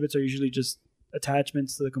 The exhibits are usually just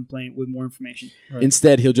attachments to the complaint with more information.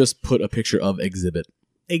 Instead, he'll just put a picture of exhibit.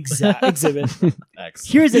 Exhibit. X.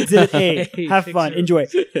 Here's Exhibit A. Have fun. Enjoy.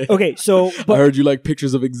 Okay, so I heard you like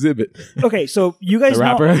pictures of exhibit. okay, so you guys The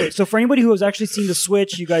know. rapper? Okay, so for anybody who has actually seen the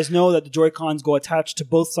Switch, you guys know that the Joy-Cons go attached to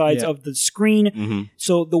both sides Yeah. of the screen. Mm-hmm.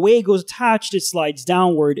 So the way it goes attached, it slides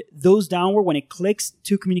downward. Those downward, when it clicks,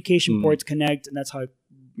 two communication ports connect, and that's how it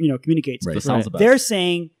communicates. Right. That sounds the best. They're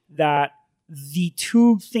saying that the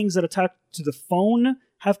two things that attach to the phone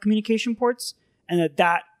have communication ports, and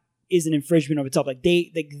that is an infringement of itself. Like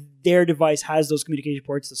their device has those communication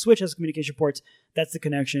ports. The Switch has communication ports. That's the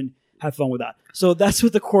connection. have fun with that. So that's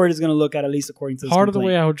what the court is going to look at least according to this Part of the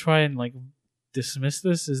complaint. way I would try and like dismiss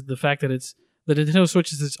this is the fact that the Nintendo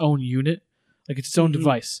Switch is its own unit, like it's its own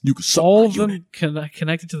device. You can suck All my of them unit.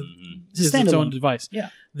 connected to It's a is its own standalone. device. Yeah.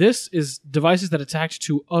 This is devices that attach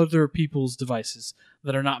to other people's devices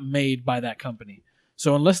that are not made by that company.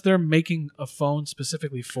 So unless they're making a phone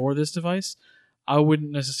specifically for this device, I wouldn't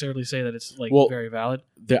necessarily say that it's like Well, very valid.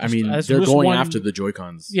 I mean, As they're just going one- after the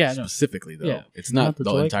Joy-Cons Yeah, no. specifically, though. Yeah. It's not the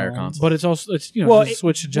the entire Joy-Cons. console. But it's also it's Well, just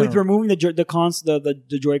Switch in with general. removing the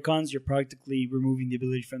Joy Cons, you're practically removing the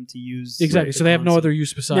ability for them to use Exactly. the So they have no console. other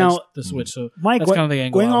use besides Now- the Switch. So Mike, that's kind of the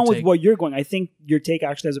angle going I on would with take. what you're going, I think your take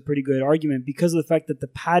actually has a pretty good argument because of the fact that the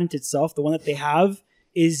patent itself, the one that they have,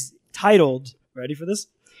 is titled. Ready for this?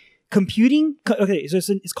 Okay, so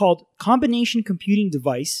it's called Combination Computing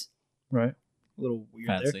Device. Right. A little weird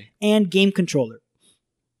there. Fancy. And Game Controller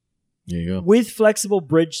There you go. with flexible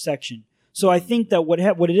bridge section. So I think that what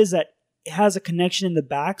it is that it has a connection in the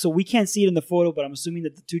back. So we can't see it in the photo, but I'm assuming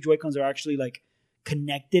that the two Joy-Cons are actually like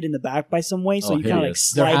connected in the back by some way. So Oh, you kind of like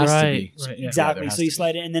hideous. There slide has it. to Right, be. right, yeah. Exactly. there has So you to be.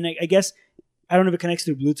 slide it, and then I guess I don't know if it connects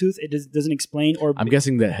through Bluetooth. It doesn't explain, or I'm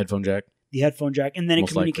guessing that headphone jack. the headphone jack, and then it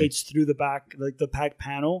Most likely. communicates through the back, like the back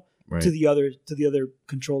panel, Right. to the other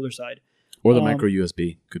controller side. Or the um, micro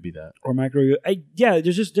USB. Could be that. Or micro. Yeah,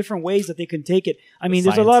 there's just different ways that they can take it. I mean,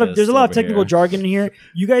 there's a lot of scientists over technical here. jargon in here.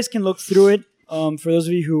 You guys can look through it. For those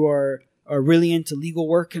of you who are really into legal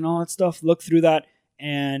work and all that stuff, look through that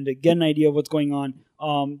and get an idea of what's going on.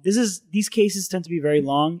 These cases tend to be very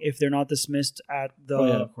long if they're not dismissed at the Oh,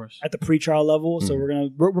 yeah, of course. at the pretrial level. So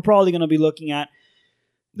Mhm. we're probably gonna be looking at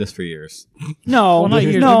This for years. no, Well, not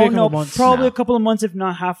years, maybe a no, couple no, months. probably No. a couple of months, if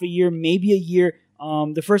not half a year, maybe a year.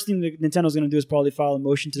 The first thing that Nintendo's going to do is probably file a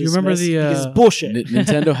motion to You dismiss remember the, because it's bullshit.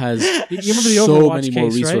 Nintendo has You remember the so Overwatch many more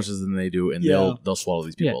case, right? resources than they do, and Yeah. they'll swallow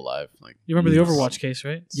these people Yeah. alive. Like You remember the yes. Overwatch case,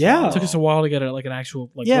 right? Yeah. It took us a while to get an actual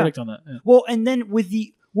Yeah. verdict on that. Yeah. Well, and then with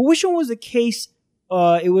which one was the case?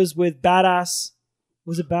 It was with Badass.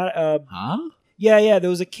 Was it Bad? Huh? Yeah. There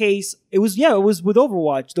was a case. It was with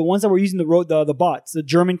Overwatch. The ones that were using the bots. The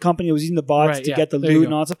German company that was using the bots Right, to yeah. get the There you loot go.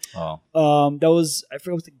 and all that stuff. Oh. That was I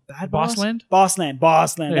forget what the Bad Boss? Bossland? Bossland.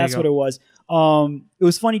 There you That's go. what it was. It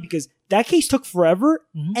was funny because that case took forever,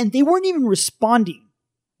 Mhm. and they weren't even responding.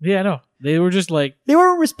 Yeah, I know. They were just like, They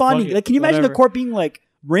weren't responding. Fuck it, Like, can you imagine the whatever. court being like,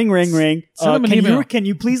 ring? Send them an email. Can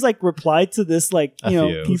you please like reply to this? Like, A you know,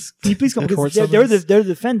 few. can you please come? The Because court they're the summons.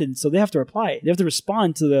 defendants, so they have to reply. They have to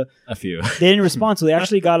respond to the. A few. They didn't respond, so they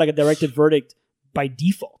actually got like a directed verdict by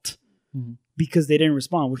default Mhm. because they didn't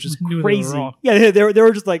respond, which is Knew they were crazy. wrong. Yeah, they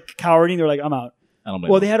were just like cowarding. They're like, I'm out. I don't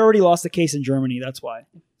blame Well, them. they had already lost the case in Germany. That's why.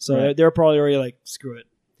 So Right. they're probably already like, screw it.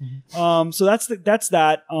 So that's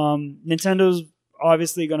that. Nintendo's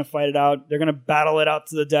obviously going to fight it out. They're going to battle it out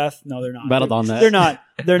to the death. No, they're not. Battled on that. They're not.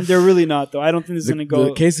 They're really not though. I don't think this is going to go.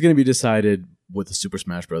 The case is going to be decided with the Super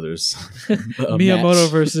Smash Brothers Miyamoto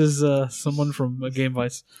match. versus someone from Game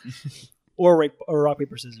Vice. or rock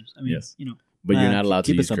paper scissors. I mean, Yes. you know. But you're Nah, not allowed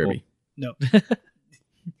to keep it use simple. Kirby. No.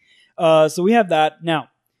 So we have that now.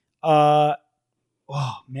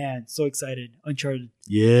 Oh man, so excited! Uncharted,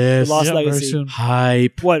 Yes. Lost Yeah, very Legacy. soon.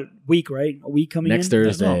 Hype. What week? Right, a week coming Next in?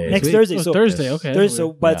 Thursday. Next Sweet. Thursday. Oh, So Thursday, Yes. okay. Thursday.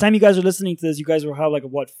 So by the Yeah. time you guys are listening to this, you guys will have like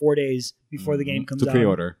 4 days before the game comes to out.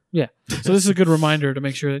 pre-order. So this is a good reminder to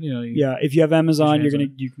make sure that, you know, you, Yeah, if you have Amazon, Get your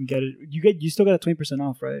you can get it. You still got a 20%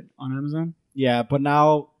 off, right, on Amazon? Yeah, but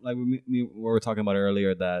now, like we were talking about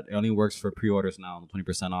earlier, that it only works for pre-orders now,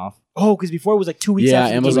 20% off. Oh, because before it was like 2 weeks. Yeah, after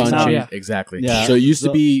the game Amazon comes out. changed. Yeah. Exactly. Yeah. So it used to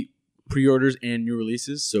So- be pre-orders and new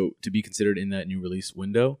releases. So to be considered in that new release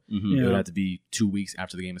window, Mm-hmm. Yeah. it would have to be 2 weeks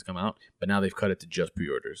after the game has come out. But now they've cut it to just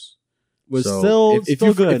pre-orders. Was So still if still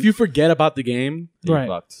you good. if you forget about the game, You're Right.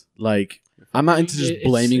 fucked. like I'm not into just It-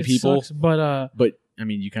 blaming it people, sucks, but but I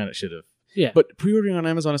mean you kind of should have. yeah. But pre-ordering on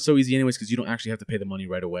Amazon is so easy anyways because you don't actually have to pay the money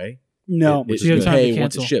right away. No, It, you have you time to pay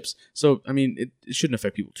once it cancel. ships. So I mean, it shouldn't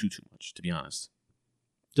affect people too much, to be honest.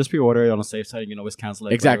 Just pre-order it on a safe site. You can always cancel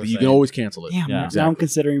it. Exactly, you can always cancel it. damn. Yeah, Now I'm exactly.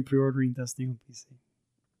 considering pre-ordering Destiny on PC.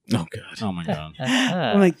 Oh god, Oh my god.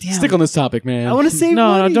 I'm like, damn. stick on this topic, man. I want to save no,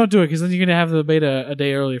 money. don't do it because then you're gonna have the beta a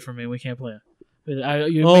day earlier for me. We can't play it.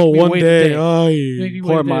 You Oh, make me one wait a day, You make me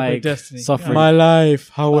Poor wait a day to play Mike, Destiny. suffering. God. life.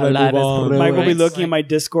 How would I life move is on? brutal. Mike will be Right. looking at my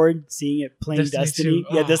Discord, seeing it playing Destiny Destiny.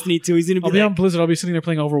 2. Yeah, Oh. Destiny 2. He's gonna I'll be be like, on Blizzard. I'll be sitting there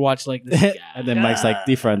playing Overwatch like this. And then Mike's like,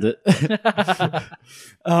 defriend it.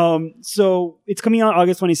 So it's coming out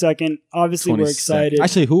August 22nd. Obviously, we're 22nd. excited.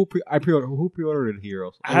 Actually, who pre-ordered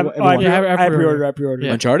Heroes? I have, Everyone? I pre-ordered. I pre-ordered.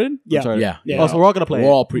 Yeah. Uncharted? Yeah. Uncharted. Yeah. Yeah. Oh, so we're all gonna play. We're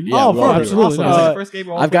it. all Oh, we're all perfect. absolutely. Awesome. No. It's the first game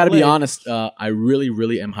we're all I've got to gonna be play. honest. I really,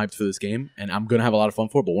 really am hyped for this game, and I'm gonna gonna have a lot of fun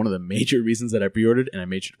for it. But one of the major reasons that I pre-ordered, and I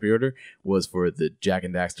made sure to pre-order, was for the Jak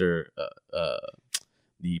and Daxter,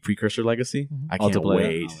 the Precursor Legacy. I can't Multiplayer.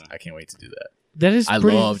 wait. Oh, okay. I can't wait to do that. That is I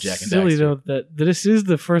pretty love Jak and silly Daxter. though. That this is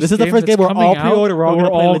the first. This is the first that's game we're coming all out, pre-order, we're all but gonna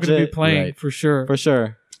play all gonna be legit. playing Right. for sure. For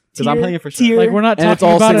sure. Because I'm playing it for sure. Tier- Like we're not And it's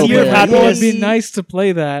talking all about it. single Like, player. oh, it'd be Happiness. nice to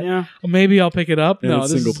play that. Yeah. Or maybe I'll pick it up. And No,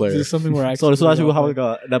 it's this single is, player. This is something we're actually. So this will actually gonna have play.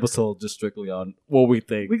 like an episode just strictly on what we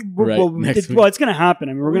think. Right, next week. Well, it's gonna happen.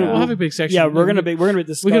 I mean, we're gonna We'll have a big section. yeah, we're gonna We- be we're gonna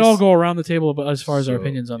discuss. We can all go around the table, but as far as our So,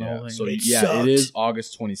 opinions on the yeah. whole thing, So It yeah, sucked. it is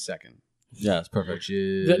August 22nd, Yeah, it's perfect. which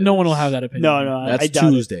is That no one will have that opinion. No, I That's doubt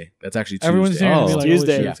it. Tuesday. That's actually Tuesday. Everyone's here gonna be Oh, like,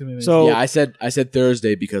 Tuesday. Holy shit, Yeah. it's gonna be amazing. So Yeah, I said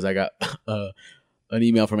Thursday because I got an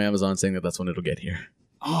email from Amazon saying that that's when it'll get here.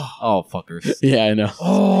 Oh, fuckers. Yeah, I know.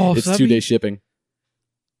 oh, It's so that 2 day means shipping.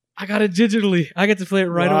 I got it digitally. I get to play it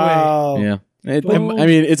right away. Wow. Yeah. Boom. I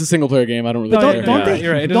mean, it's a single player game. I don't really But No, care. don't yeah, they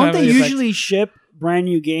you're right. It doesn't don't have they any effect. usually ship brand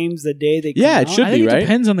new games the day they come Yeah, it out? should I think be, it right?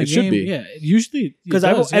 depends on the It should game. be. Yeah, usually Because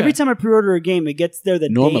because every time I pre-order a game, it gets there the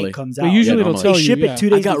day Normally. it comes But out. usually Yeah, it'll normally. tell they you. ship yeah. it 2 I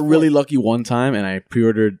days. got before. really lucky one time, and I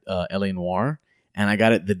pre-ordered L.A. Noire, and I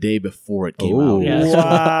got it the day before it came Ooh. out. Yeah.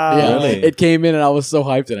 Wow. Yeah, Really? it came in, and I was so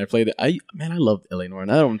hyped, and I played it. I loved L.A. Noire.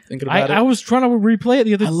 Now that I'm thinking about I it, was trying to replay it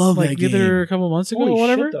the other I love like that the other game. couple months ago Holy or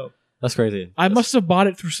whatever. shit, though. That's crazy. I must have bought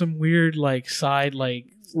it through some weird like side like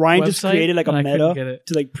Ryan just website, created like a and I couldn't meta get it.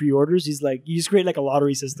 to like pre-orders. He's like, you just create like a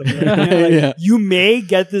lottery system. Like, Yeah. You may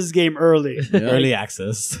get this game early. Yeah. Early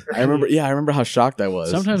access. I remember how shocked I was.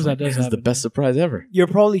 Sometimes I was that does "Man, it's the happen." best surprise ever. You're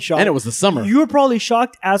probably shocked. And it was the summer. You were probably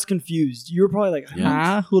shocked as confused. You were probably like,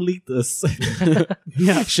 Yeah. Who leaked this?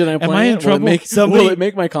 yeah. Should I Am play I in it? trouble? Somebody- Will it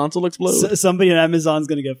make my console explode? Somebody at Amazon's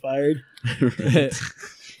gonna get fired.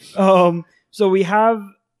 So we have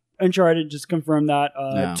Uncharted. Just confirm that.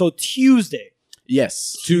 Yeah. So Tuesday.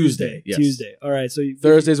 Yes, Tuesday. Yes. Tuesday. All right. So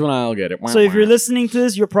Thursday's when I'll get it. So if you're listening to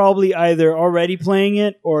this, you're probably either already playing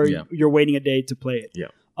it or Yeah. you're waiting a day to play it. Yeah.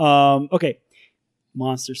 Okay.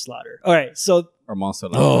 Monster Slaughter. All right. So or Monster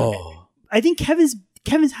Hunter. Oh, I think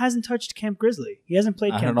Kevin hasn't touched Camp Grizzly. He hasn't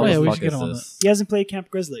played I Camp don't know Oh, yeah, what we the should fuck get is on this. He hasn't played Camp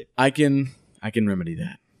Grizzly. I can remedy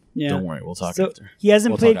that. Yeah. Don't worry, we'll talk So after. he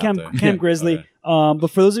hasn't We'll played talk Camp after. Grizzly. Okay. But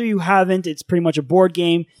for those of you who haven't, it's pretty much a board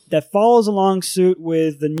game that follows along suit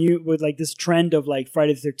with like this trend of like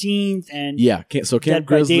Friday the 13th and Yeah, so Dead Camp by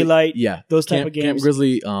Grizzly, Daylight, yeah, those type Camp, of games. Camp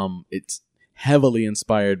Grizzly, it's heavily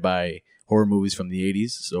inspired by horror movies from the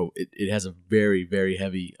 80s, so it has a very very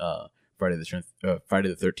heavy Friday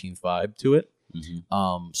the 13th vibe to it.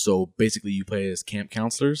 Mhm. So basically, you play as camp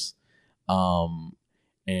counselors,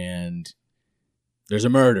 and there's a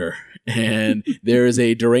murder, and there is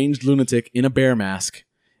a deranged lunatic in a bear mask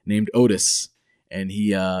named Otis, and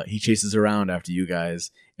he chases around after you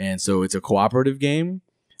guys, and so it's a cooperative game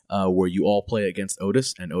where you all play against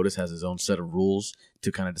Otis, and Otis has his own set of rules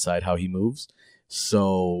to kind of decide how he moves.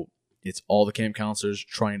 So it's all the camp counselors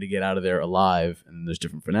trying to get out of there alive, and there's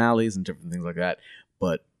different finales and different things like that.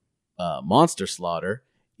 But Monster Slaughter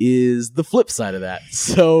is the flip side of that.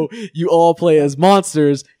 So you all play as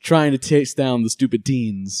monsters trying to chase down the stupid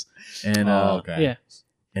teens and Okay. Yeah,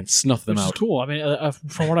 and snuff them which is out. cool. I mean,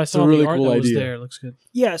 from what I a saw, really the art cool that was idea. there looks good.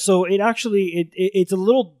 Yeah, so it actually it's a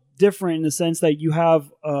little different in the sense that you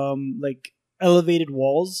have like elevated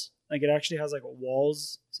walls. Like it actually has like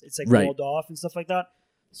walls. It's like Right. walled off and stuff like that.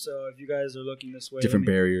 So if you guys are looking this way, Different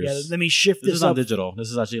let me- barriers. Yeah, let me shift This this is not up. digital. This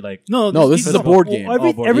is actually like No, this is a board game. Oh,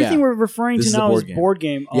 board Everything game. we're referring This to is a now board is game. board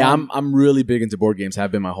game. Yeah, I'm really big into board games. Have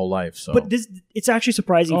been my whole life. So, But it's actually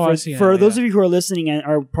surprising Oh, for, I see for now, those yeah. of you who are listening and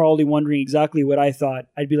are probably wondering exactly what I thought.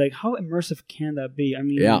 I'd be like, how immersive can that be? I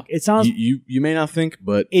mean, Yeah. it sounds you may not think,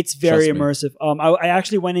 but it's very trust me. immersive. I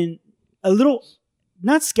actually went in a little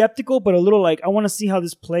not skeptical, but a little like I want to see how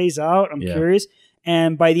this plays out. I'm Yeah. curious.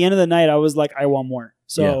 And by the end of the night, I was like, I want more.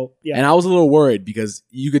 So yeah, And I was a little worried because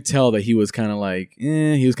you could tell that he was kind of like,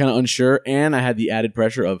 he was kind of unsure. And I had the added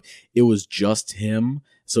pressure of it was just him.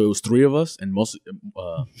 So it was three of us. And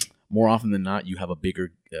more often than not, you have a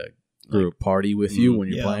bigger group party with you when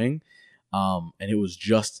you're Yeah. playing. And it was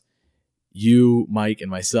just you, Mike, and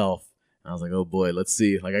myself. And I was like, oh boy, let's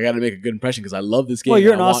see. Like, I got to make a good impression because I love this game. well,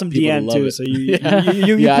 you're and an I want awesome people to DM love too. it. So you Yeah.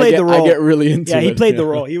 you Yeah, played the role. I get really into yeah, it. he played the Yeah.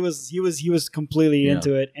 role. He was completely Yeah.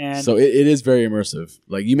 into it. And So it is very immersive.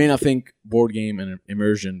 Like you may not think board game and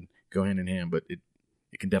immersion go hand in hand, but it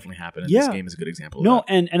can definitely happen. And this Yeah. game is a good example. no, of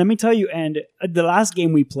that. and let me tell you, and the last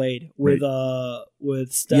game we played with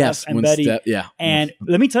Steph and when Betty, yeah, and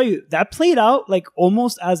let me tell you, that played out like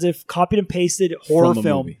almost as if copied and pasted horror From a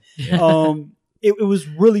film. movie. Yeah. It was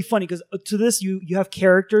really funny because to this you have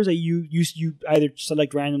characters that you either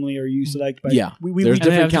select randomly or you select by Yeah. we There's And they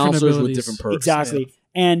different have different counselors with abilities. different perks. exactly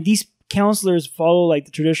and these counselors follow like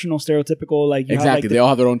the traditional stereotypical like you Exactly. have, like, They all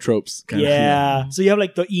have their own tropes. yeah. So you have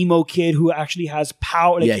like the emo kid who actually has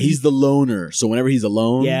power. Like, Yeah, he's the loner. So whenever he's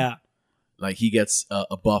alone, yeah. like he gets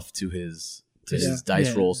a buff to his dice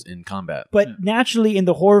Yeah. rolls in combat. But naturally in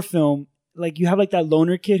the horror film, like you have like that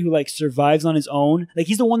loner kid who like survives on his own. Like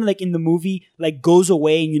he's the one that like in the movie like goes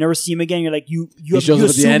away and you never see him again. You're like you He shows up at the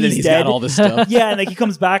assume end and he's he's dead. got all this stuff. Yeah, and like he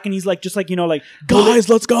comes back and he's like just like like Guys,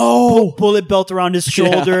 let's go. bullet belt around his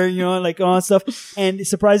shoulder, like all that stuff. And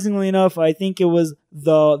surprisingly enough, I think it was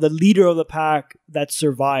the leader of the pack that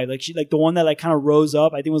survived. Like she, like the one that like kind of rose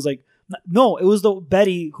up. I think was like no, it was the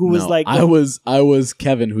Betty who was No, like I was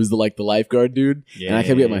Kevin, who's the lifeguard dude, and I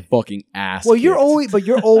kept getting my fucking ass. well, you're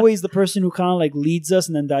kicked. always the person who kind of like leads us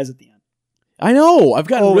and then dies at the end. I know. I've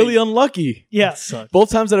gotten Always. really unlucky. Yeah.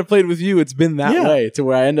 Both times that I've played with you, it's been that Yeah. way to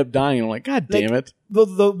where I end up dying. And I'm like, God damn it!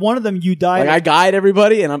 The one of them you died. Like I guide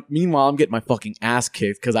everybody, and meanwhile I'm getting my fucking ass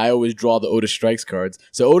kicked because I always draw the Otis Strikes cards.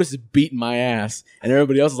 So Otis is beating my ass, and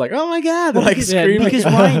everybody else is like, "Oh my god!" They're like screaming. because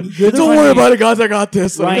Ryan, you're the Don't worry about it, guys. I got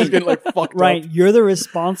this. I'm Ryan- just getting like fucked Right, up. you're the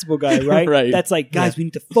responsible guy, right? Right. That's like, guys, we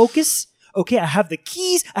need to focus. Okay, I have the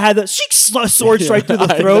keys. I have the sword strike through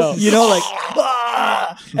the I throat. know.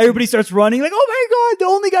 Like everybody starts running. Like, oh my god, the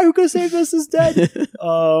only guy who could have saved us is dead. my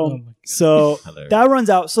God. So Hilarious. that runs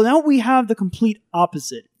out. So now we have the complete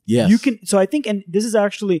opposite. Yes. You can. So I think, and this is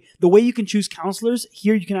actually the way you can choose counselors.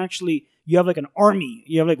 Here, you can actually you have like an army.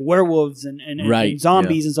 You have like werewolves and Right,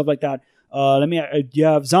 zombies and stuff like that. You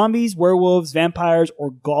have zombies, werewolves, vampires,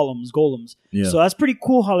 or golems. Yeah. So that's pretty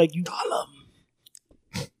cool. How like you golem.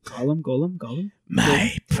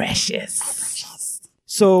 My precious.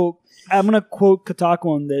 So I'm gonna quote Kotaku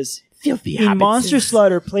on this. Filthy In Monster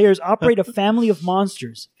Slaughter, players operate a family of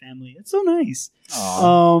monsters. Family, it's so nice.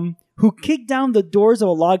 Who kick down the doors of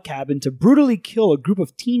a log cabin to brutally kill a group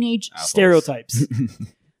of teenage Assholes. stereotypes.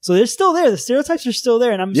 So they're still there. The stereotypes are still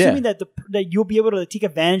there, and I'm Yeah. assuming that that you'll be able to take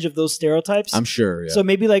advantage of those stereotypes. I'm sure. Yeah. So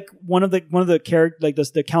maybe like one of the character like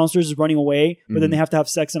the counselors is running away, but then Mhm. they have to have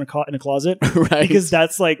sex in a closet right. because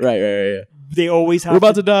that's like right. Yeah. they always have. We're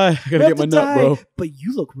about to die. I we gotta have get my to nut, die, bro. But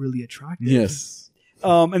you look really attractive. Yes.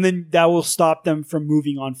 And then that will stop them from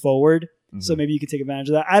moving on forward. So Mhm. maybe you could take advantage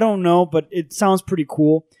of that. I don't know, but it sounds pretty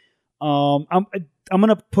cool. I'm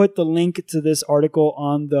gonna put the link to this article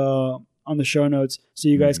on the show notes so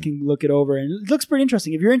you guys can look it over, and it looks pretty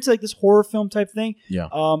interesting. If you're into like this horror film type thing, Yeah.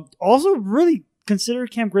 Also really consider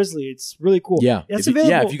Camp Grizzly. It's really cool. Yeah. That's if,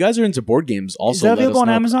 available. if you guys are into board games, also that let us available on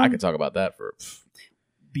know. Amazon? I could talk about that for.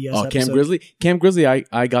 BS Camp episode. Grizzly. Camp Grizzly.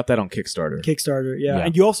 I got that on Kickstarter. Kickstarter, yeah. Yeah.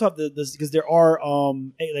 And you also have this because there are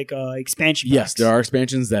expansion packs. Yes, there are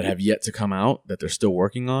expansions that have yet to come out that they're still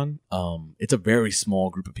working on. It's a very small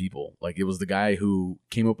group of people. Like it was the guy who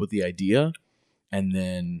came up with the idea, and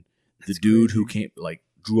then the dude who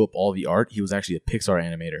drew up all the art. He was actually a Pixar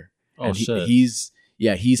animator. Oh, and shit.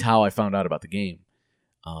 He's how I found out about the game.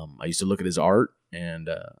 I used to look at his art, and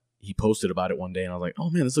he posted about it one day, and I was like, "Oh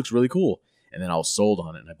man, this looks really cool." And then I was sold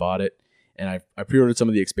on it, and I bought it, and I pre-ordered some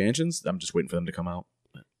of the expansions. I'm just waiting for them to come out.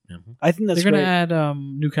 I think that's They're going to great. add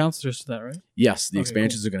new counselors to that, right? Yes, the Okay,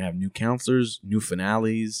 expansions are going to have new counselors, new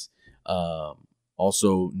finales,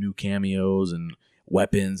 also new cameos and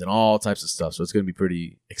weapons and all types of stuff. So it's going to be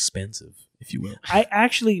pretty expensive, if you will. I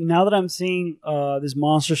actually, now that I'm seeing this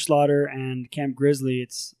Monster Slaughter and Camp Grizzly,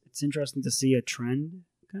 it's interesting to see a trend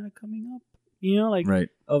kind of coming up. You know, like Right.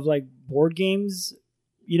 of like board games.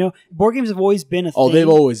 You know, board games have always been a Oh, thing. they've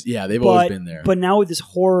always been there. But now with this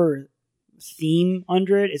horror theme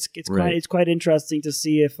under it, it's Right. quite interesting to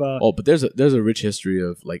see if But there's a rich history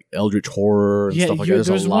of like eldritch horror and Yeah, stuff like that.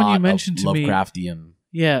 there's a one you lot mentioned of to me. Lovecraftian.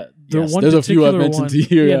 Yeah, Yes, there's a few I've mentioned to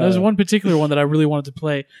you, Yeah, yeah. there's one particular one that I really wanted to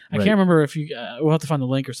play. I Right. can't remember if you. We'll have to find the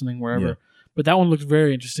link or something wherever. Yeah. But that one looked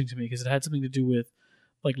very interesting to me because it had something to do with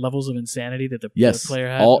like levels of insanity that the Yes, player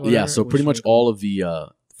had. all or whatever. so It was pretty much really cool. all of the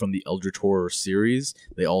from the Eldritch Horror series,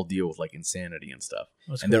 they all deal with like insanity and stuff.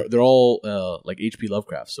 That's And cool. they're all like H.P.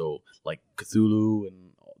 Lovecraft, so like Cthulhu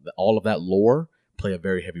and all of that lore play a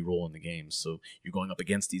very heavy role in the game. So you're going up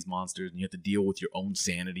against these monsters, and you have to deal with your own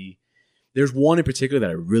sanity. There's one in particular that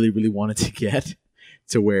I really, really wanted to get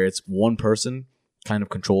to where it's one person kind of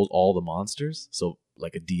controls all the monsters, so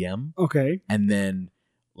like a DM, okay. and then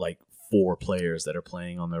like 4 players that are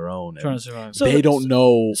playing on their own. trying And to survive. So- they don't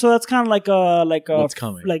know So that's kind of like what's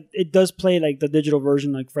coming. like it does play like the digital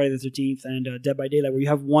version, like Friday the 13th and Dead by Daylight, where you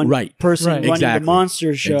have one Right. person Right. running Exactly. the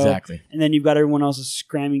monster show, Exactly. and then you've got everyone else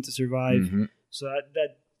scrambling to survive. Mhm. So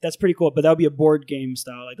that's pretty cool. But that would be a board game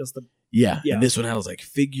style. Like that's the Yeah. Yeah. And this one has like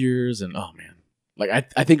figures and oh man. Like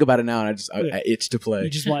I think about it now, and I itch to play. You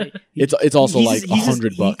just want. It's also he's like just-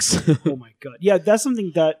 $100. Oh my god! Yeah, that's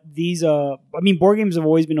something that these. I mean, board games have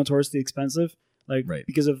always been notoriously expensive, like Right.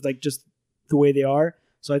 because of like just the way they are.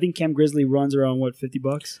 So I think Camp Grizzly runs around what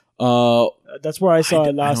 $50. That's where I saw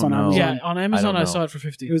it last don't on know. Amazon. Yeah, on Amazon I know. saw it for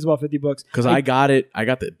 50. It was about $50. because I got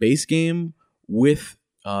the base game with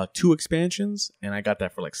 2 expansions, and I got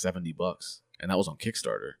that for like $70, and that was on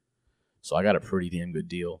Kickstarter. So I got a pretty damn good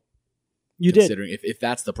deal. You did. Considering if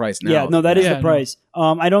that's the price now. Yeah, no, that is Yeah, the price.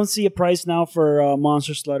 I don't see a price now for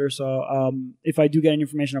Monster Slaughter, so if I do get any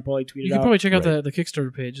information, I'll probably tweet You it can out. probably check out Right. the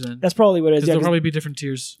Kickstarter page then. That's probably what it is. Because Yeah, there'll 'cause- probably be different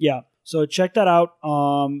tiers. yeah, so check that out.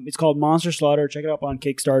 It's called Monster Slaughter. Check it out on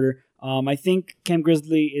Kickstarter. I think Camp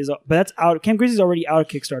Grizzly is, but that's out. Camp Grizzly's already out of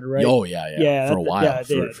Kickstarter, right? Oh yeah. Yeah, For a that- while,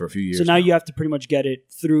 yeah, for a few years. so now you have to pretty much get it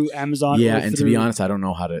through Amazon. Yeah, or and to through- be honest, I don't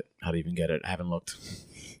know how to even get it. I haven't looked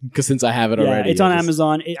because since I have it yeah, already, it's on I just-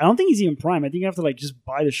 Amazon. I don't think it's even Prime. I think you have to like just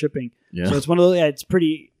buy the shipping. Yeah, So it's one of those. Yeah, it's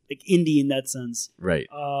pretty like indie in that sense. right.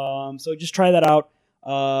 So just try that out.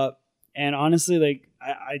 And honestly, like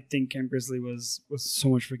I think Camp Grizzly was so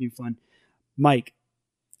much freaking fun. Mike,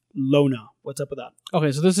 Lona, what's up with that?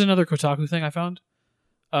 Okay, so this is another Kotaku thing I found.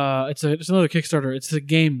 It's another Kickstarter. It's a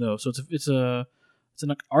game though, so it's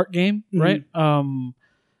an art game, Mhm. right?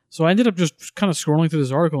 So I ended up just kind of scrolling through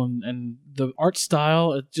this article, and the art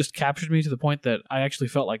style, it just captured me to the point that I actually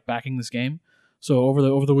felt like backing this game. So over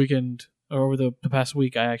the weekend or over the past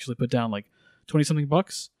week, I actually put down like $20 something.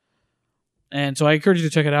 And so I encourage you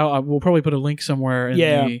to check it out. I will probably put a link somewhere in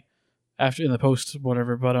the post,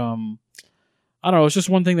 whatever. But I don't know. It's just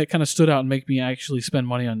one thing that kind of stood out and make me actually spend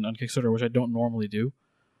money on Kickstarter, which I don't normally do.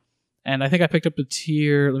 And I think I picked up the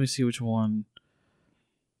tier. Let me see which one.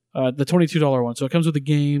 The $22 one. So it comes with the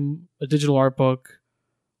game, a digital art book,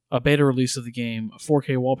 a beta release of the game, a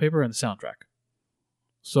 4K wallpaper, and the soundtrack.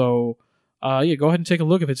 So yeah, go ahead and take a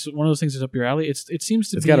look if it's one of those things that's up your alley. It seems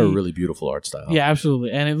to It's be got a really beautiful art style. yeah,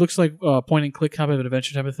 absolutely, and it looks like point and click kind of an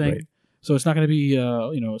adventure type of thing. Right. So it's not going to be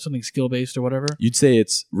something skill based or whatever. You'd say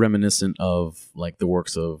it's reminiscent of like the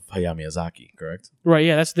works of Hayao Miyazaki, correct? Right?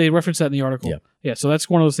 Yeah, they reference that in the article. Yeah. Yeah. So that's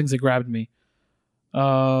one of those things that grabbed me.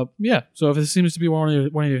 Yeah. So if this seems to be one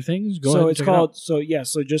of your things, go ahead. So And it's check it out. called. So yeah.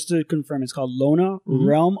 So just to confirm, it's called Lona Mhm.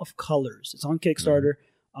 Realm of Colors. It's on Kickstarter,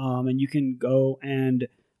 and you can go and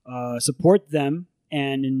support them,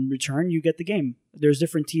 and in return, you get the game. There's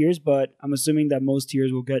different tiers, but I'm assuming that most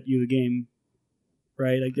tiers will get you the game,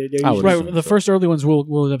 right? Like they're I would usually, assume Right. The so. first early ones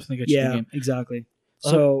will definitely get you the yeah, game. exactly.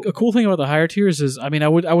 So a cool thing about the higher tiers is, I mean, I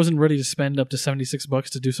wasn't ready to spend up to $76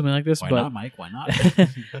 to do something like this, Why but not, Mike? Why not?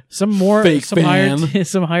 some Fake higher fan.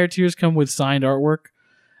 some higher tiers come with signed artwork,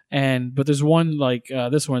 but there's one like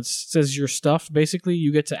this one. It says your stuff. Basically,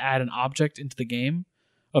 you get to add an object into the game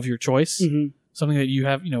of your choice, mhm. something that you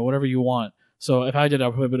have, whatever you want. So if I did, I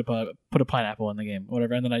would put a pineapple in the game,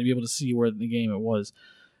 whatever, and then I'd be able to see where in the game it was.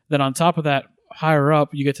 Then on top of that, higher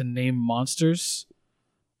up, you get to name monsters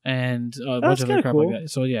and a bunch of other kinda crap cool. like that.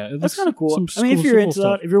 So yeah, it That's looks kind of cool. some I mean, if cool- you're some cool into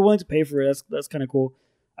stuff. that, if you're willing to pay for it, that's kind of cool.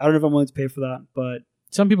 I don't know if I'm willing to pay for that, but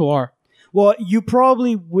Some people are. well, you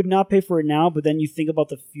probably would not pay for it now, but then you think about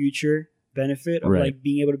the future benefit of Right. like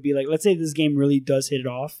being able to be like, let's say this game really does hit it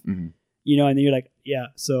off, Mhm. and then you're like, yeah.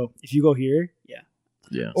 So if you go here, yeah,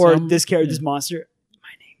 Yeah. or Some- this character, yeah. this monster,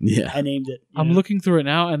 Yeah. I named it. you I'm know? looking through it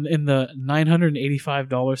now, and in the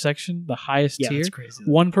 $985 section, the highest Yeah, tier, that's crazy.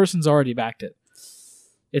 one person's already backed it.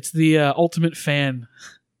 It's the ultimate fan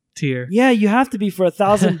tier Yeah, you have to be for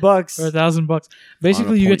 $1,000 bucks. for $1,000.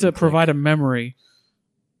 Basically, you get point to and click. provide a memory,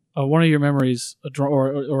 one of your memories,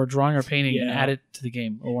 or a drawing or painting, and Yeah. add it to the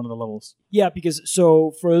game or one of the levels. Yeah, because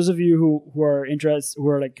so for those of you who are interested, who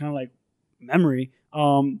are like kind of like memory,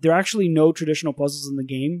 there are actually no traditional puzzles in the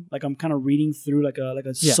game. Like I'm kind of reading through like a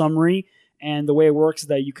Yeah. summary, and the way it works is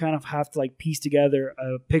that you kind of have to like piece together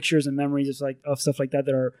pictures and memories of stuff like that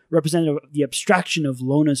are representative of the abstraction of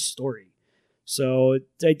Lona's story. So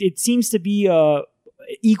it seems to be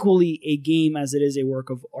equally a game as it is a work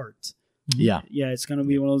of art. Yeah. Yeah, it's gonna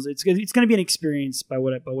be one of those. It's gonna be an experience by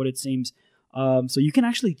what it seems. So you can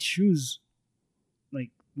actually choose like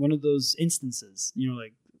one of those instances.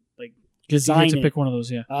 Like You design get to it. pick one of those.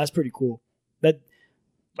 Yeah, That's pretty cool. That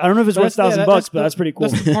I don't know if it's worth $1,000 bucks, but that's pretty cool.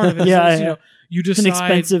 That's the part of it. Yeah, So, yeah. you It's an decide.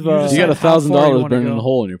 expensive, You, you You decide got how far you $1,000 wanna burning go. a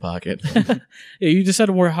hole in your pocket. Yeah, you decide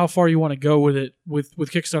how far you want to go with it with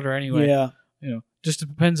Kickstarter anyway. Yeah, Just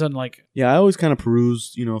depends on like Yeah, I always kind of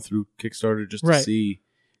peruse, through Kickstarter just to Right. see.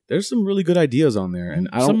 There's some really good ideas on there, and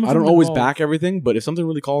I Some of don't them always involve- back everything, but if something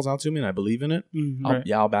really calls out to me and I believe in it, Mhm.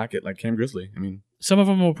 Right. I'll back it. Like Cam Grizzly. I mean, some of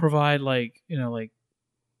them will provide like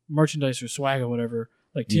merchandise or swag or whatever.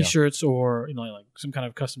 like Yeah. T-shirts or like some kind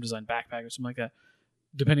of custom designed backpack or something like that,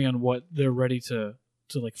 depending on what they're ready to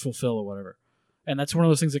like fulfill or whatever. And that's one of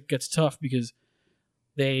those things that gets tough because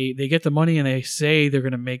they get the money and they say they're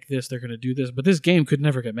going to make this, they're going to do this, but this game could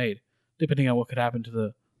never get made, depending on what could happen to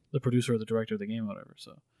the producer or the director of the game or whatever.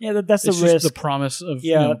 So Yeah, that's the it's just risk. the promise of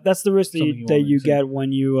That's the risk that something you, you that wanna you see. get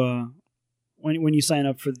when you when you sign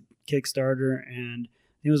up for Kickstarter, and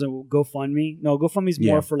I think it was a GoFundMe. No, GoFundMe's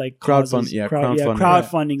Yeah. more for like Crowdfund- causes. yeah, crowdfunding. crowdfunding.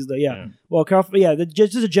 Crowdfunding's the Yeah. Well,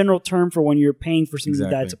 just a general term for when you're paying for something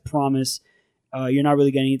Exactly. that's a promise. You're not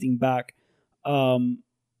really getting anything back.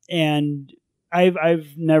 And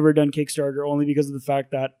I've never done Kickstarter only because of the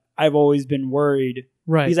fact that I've always been worried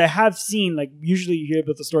right. because I have seen like usually you hear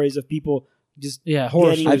about the stories of people just Yeah,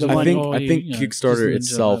 horror getting stories the of money. like, oh, I think you know, Kickstarter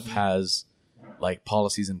just ninja itself having- has like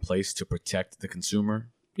policies in place to protect the consumer,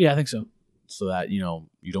 Yeah, I think so. so that you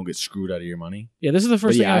don't get screwed out of your money. Yeah, this is the But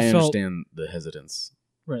first thing yeah, I felt. understand the hesitance.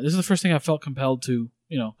 Right, this is the first thing I felt compelled to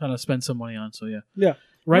kind of spend some money on. So yeah, Yeah.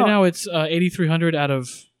 Right No. now it's 8,300 out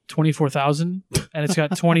of 24,000, and it's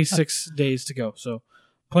got 26 days to go. So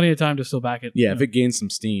plenty of time to still back it. Yeah, if it gains some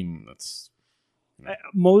steam, that's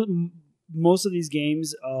most of these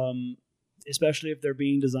games, especially if they're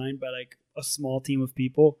being designed by like a small team of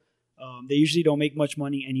people, they usually don't make much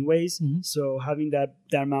money anyways. Mhm. So having that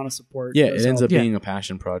amount of support, yeah, does it ends help. up being a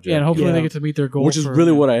passion project. yeah, and hopefully Yeah. they get to meet their goal, which is for,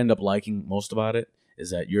 really what I end up liking most about it is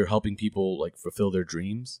that you're helping people like fulfill their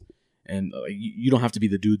dreams, and you don't have to be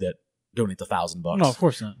the dude that donates $1,000. No, of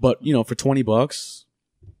course not. But for $20,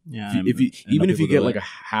 Yeah, if you and even let if you people get do like it. a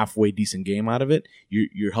halfway decent game out of it,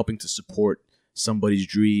 you're helping to support somebody's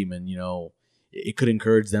dream, and it could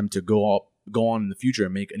encourage them to go on in the future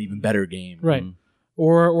and make an even better game. Right. Mhm.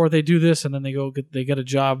 Or they do this and then they get a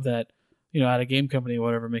job that at a game company or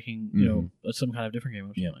whatever, making some kind of different game or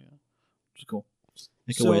something Yeah. like that. Which is cool.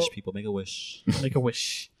 Make So- a wish, people. Make a wish. Make a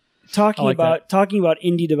wish. Talking I like about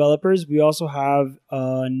indie developers, we also have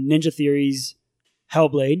Ninja Theory's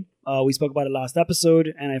Hellblade. We spoke about it last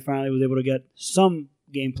episode, and I finally was able to get some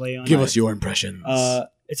gameplay on Give it. us your impressions.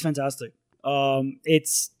 It's fantastic.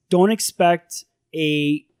 It's don't expect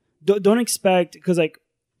because like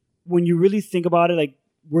when you really think about it, like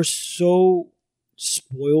we're so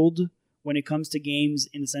spoiled when it comes to games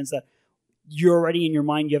in the sense that you're already in your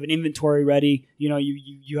mind, you have an inventory ready. You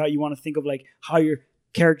want to think of like how your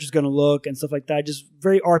character's going to look and stuff like that. Just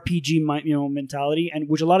very RPG mentality, and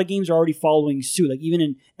which a lot of games are already following suit. Like even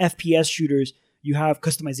in FPS shooters, you have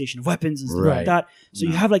customization of weapons and stuff like Right. that. So you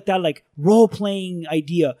No. have like that like role playing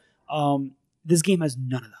idea. This game has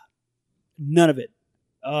none of that. None of it.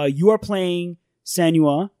 You are playing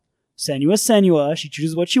Senua. Senua. She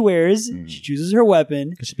chooses what she wears. Mhm. She chooses her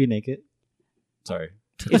weapon. Could she be naked? Sorry.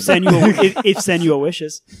 If Senua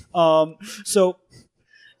wishes. So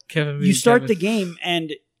Kevin, you being start the Kevin. game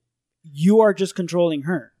and you are just controlling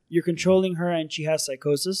her. You're controlling her, and she has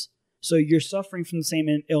psychosis. So you're suffering from the same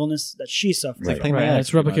illness that she's suffering Right. from. Playing Right, my and ex,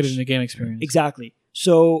 it's pretty replicated much. in the game experience. Exactly.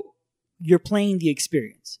 So you're playing the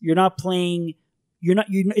experience. You're not playing.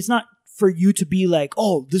 It's not for you to be like,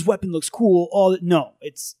 oh, this weapon looks cool. No,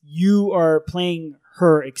 it's you are playing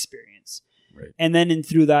her experience, Right. and then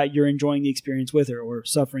through that you're enjoying the experience with her or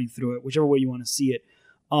suffering through it, whichever way you want to see it.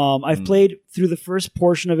 I've played through the first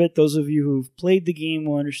portion of it. Those of you who've played the game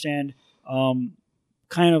will understand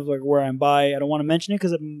kind of like where I'm by. I don't want to mention it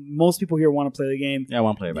because most people here want to play the game. Yeah, I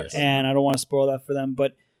want to play it. Yes. And I don't want to spoil that for them,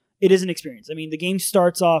 but it is an experience. I mean, the game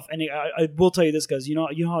starts off, and I will tell you this, guys. You know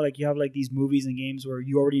how like you have like these movies and games where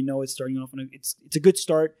you already know it's starting off, and it's a good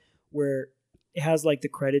start where it has like the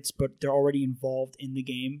credits, but they're already involved in the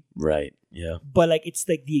game. Right. Yeah. But like it's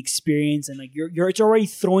like the experience, and like it's already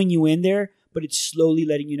throwing you in there, but it's slowly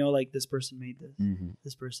letting you know like this person made this,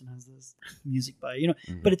 this person has this music by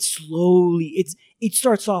Mhm. but it's slowly it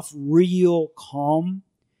starts off real calm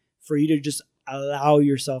for you to just allow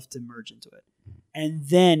yourself to merge into it. And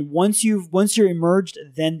then once you're immersed,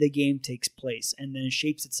 then the game takes place and then it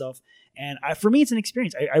shapes itself. And for me, it's an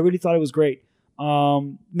experience. I really thought it was great.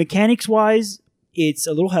 Mechanics wise, it's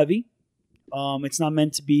a little heavy. It's not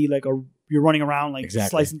meant to be like you're running around like Exactly.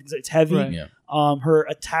 slicing things. It's heavy. Right. Yeah. Her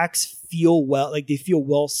attacks feel they feel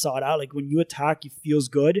well sought out. Like when you attack, it feels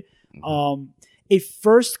good. It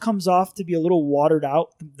first comes off to be a little watered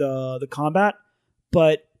out, the combat,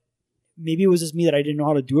 but maybe it was just me that I didn't know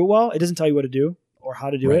how to do it well. It doesn't tell you what to do or how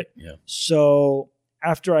to do Right. it. Yeah. So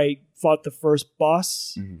after I fought the first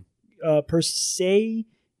boss, Mhm. per se,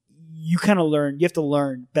 you kind of learn. You have to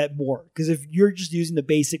learn that more because if you're just using the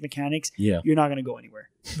basic mechanics, Yeah. you're not going to go anywhere.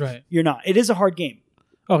 Right. You're not. It is a hard game.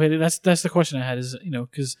 Okay, that's the question I had is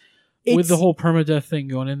because with It's- the whole permadeath thing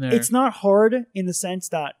going in there, It's not hard in the sense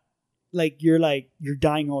that you're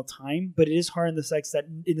dying all the time, but it is hard in the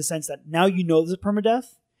sense that now you know there's a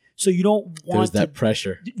permadeath, so you don't want There's that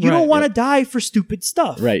pressure. you don't want to die for stupid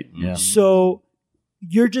stuff, Right. Yeah. So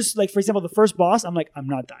you're just like, for example, the first boss, I'm like, I'm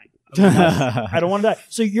not dying. I don't want to die.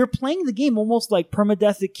 So you're playing the game almost like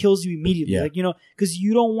permadeath that kills you immediately, Yeah. like, you know, because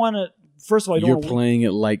you don't want to. First of all, you You're don't wanna, playing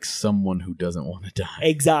it like someone who doesn't want to die.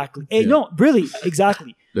 exactly. Yeah. No, really,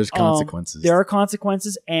 exactly. There's consequences. There are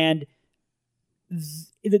consequences, and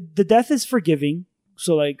the death is forgiving.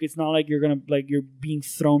 So like, it's not like you're being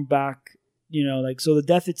thrown back. You know, like, so the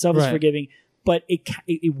death itself is Right. forgiving, but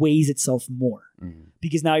it weighs itself more Mhm.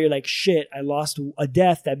 because now you're like, shit, I lost a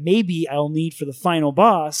death that maybe I'll need for the final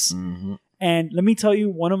boss. Mhm. And let me tell you,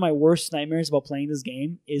 one of my worst nightmares about playing this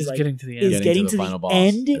game is Is like getting to the end. is getting to the final boss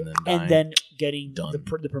end and then dying. and then getting Done. the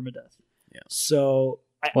permadeath. Yeah. So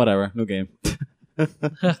Whatever, new game.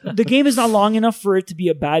 the game is not long enough for it to be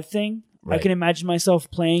a bad thing. I Right. can imagine myself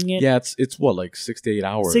playing it. Yeah, it's what, like 6 to 8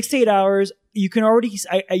 hours. 6 to 8 hours. You can already.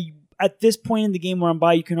 I at this point in the game where I'm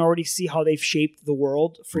by, you can already see how they've shaped the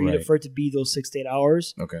world for Right. for it to be those 6 to 8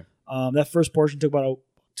 hours. Okay. That first portion took about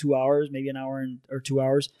 2 hours, maybe an hour or 2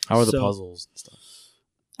 hours. How are the So, puzzles and stuff?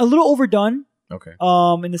 A little overdone. Okay.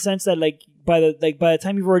 In the sense that by the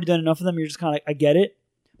time you've already done enough of them, you're just kind of like, I get it,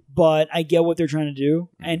 but I get what they're trying to do,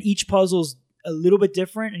 and each puzzle's a little bit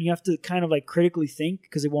different, and you have to kind of like critically think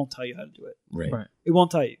because it won't tell you how to do it. Right. Right. It won't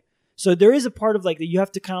tell you. So there is a part of like that you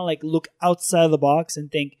have to kind of like look outside of the box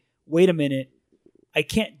and think, wait a minute, I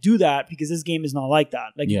can't do that because this game is not like that.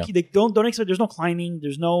 Like, Yeah. don't expect. There's no climbing.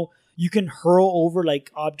 There's no. You can hurl over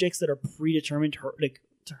like objects that are predetermined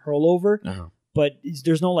to hurl over, Uh-huh. but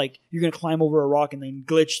there's no like you're gonna climb over a rock and then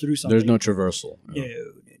glitch through something. There's no traversal. No,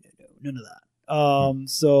 none of that.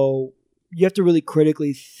 So you have to really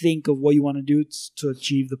critically think of what you want to do to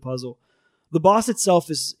achieve the puzzle. The boss itself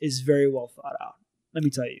is very well thought out. Let me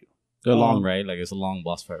tell you. They're long, right? Like, it's a long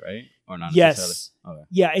boss fight, right? Or not Yes. necessarily? Okay.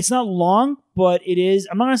 Yeah, it's not long, but it is.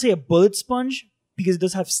 I'm not gonna say a bullet sponge because it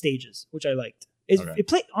does have stages, which I liked. Okay. It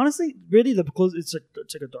played honestly, really the close. It's like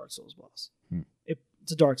a Dark Souls boss. Hmm.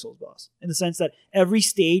 It's a Dark Souls boss in the sense that every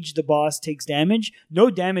stage the boss takes damage. No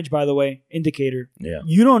damage, by the way. Indicator. Yeah.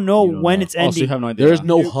 You don't know You don't when know. it's Oh, so ending. you have no idea. There's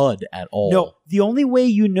no HUD at all. No, the only way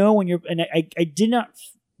you know when you're, and I did not.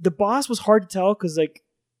 The boss was hard to tell because like,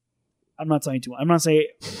 I'm not telling you too much. I'm not saying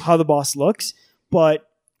how the boss looks, but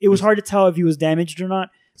it was hard to tell if he was damaged or not.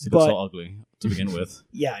 He looks but- so ugly to begin with.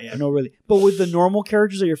 Yeah, no, really. But with the normal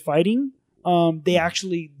characters that you're fighting, they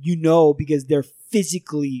actually, because they're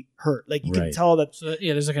physically hurt. Like you can Right. tell that. So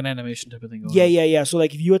yeah, there's like an animation type of thing going Yeah. on. So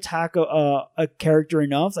like if you attack a character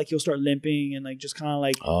enough, like he'll start limping and like just kind of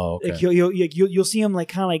like, Oh, okay. like you'll see him like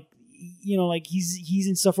kind of like, like he's in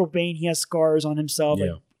insufferable pain. He has scars on himself,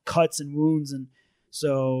 Yeah. like cuts and wounds, and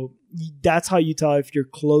so that's how you tell if you're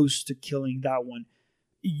close to killing that one.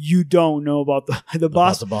 You don't know about the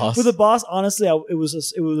boss. the boss. With the boss, honestly, it was a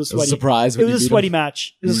It was a sweaty. surprise. It when was you a beat sweaty him.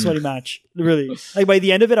 match. It was a sweaty match. Really. Like by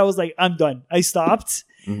the end of it, I was like, I'm done. I stopped.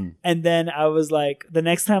 Mhm. And then I was like, the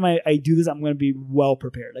next time I do this, I'm going to be well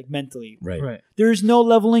prepared, like mentally. Right. Right. There's no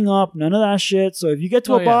leveling up, none of that shit. So if you get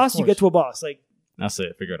to Oh, a yeah, boss, of you course. get to a boss. Like, That's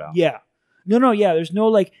it. Figure it out. yeah. No, yeah. There's no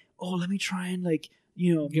like, oh, let me try and like,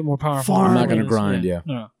 Get more powerful. Farm. I'm not gonna Farmers, grind. Yeah.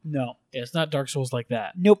 No. no. Yeah, it's not Dark Souls like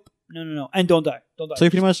that. Nope. No. And don't die. Don't die. So you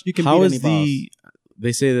pretty much you can How beat is any the?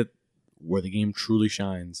 They say that where the game truly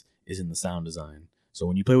shines is in the sound design. So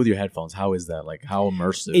when you play with your headphones, how is that? Like, how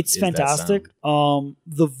immersive? It's is that fantastic. sound?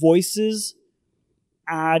 The voices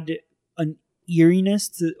add an eeriness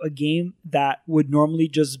to a game that would normally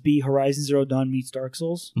just be Horizon Zero Dawn meets Dark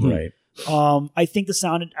Souls. boss. Right. I think the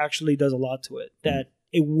sound actually does a lot to it that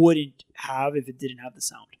it wouldn't have if it didn't have the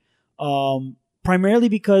sound. Primarily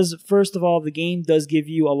because, first of all, the game does give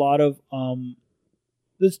you a lot of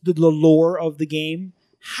the lore of the game.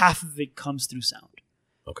 Half of it comes through sound.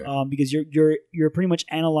 Okay. Because you're pretty much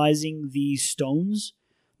analyzing the stones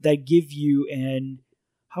that give you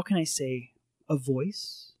how can I say, a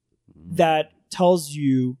voice that tells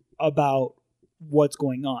you about what's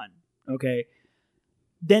going on. Okay.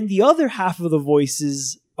 Then the other half of the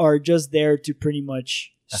voices are just there to pretty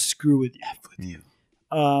much screw with you.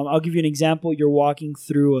 I'll give you an example. You're walking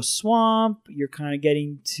through a swamp. You're kind of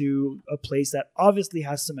getting to a place that obviously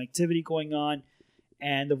has some activity going on,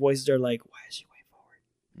 and the voices are like, "Why is she going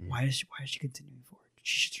forward? Why is she continuing forward?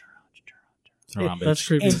 She should turn around. Turn around, That's bitch.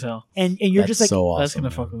 creepy as hell. And you're That's just like, so awesome. That's gonna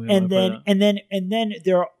man. fuck with me. and then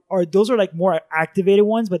there are those are like more activated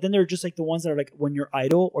ones, but then there are just like the ones that are like when you're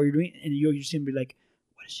idle or you're doing, and you're just gonna be like,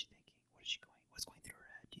 what is she thinking? What is she going? What's going through her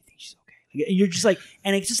head? Do you think she's okay? Like, and you're just like,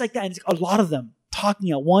 and it's just like that. And it's a lot of them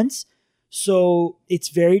talking at once, so it's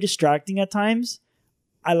very distracting at times.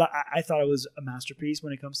 I thought it was a masterpiece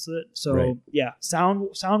when it comes to it. So Right. yeah, sound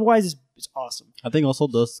wise is awesome. I think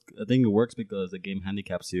it works because the game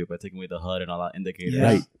handicaps you by taking away the HUD and all that indicators. Yeah.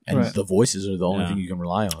 Right. And Right. the voices are the only Yeah. thing you can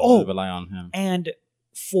rely on. Oh. Rely on him. And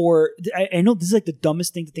I know this is like the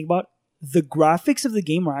dumbest thing to think about. The graphics of the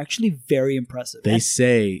game are actually very impressive. They And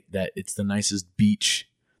say that it's the nicest beach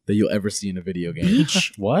that you'll ever see in a video game.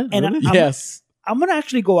 beach. What? And Really? Yes. I'm gonna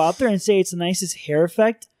actually go out there and say it's the nicest hair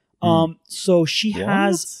effect. So she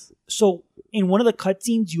has. So in one of the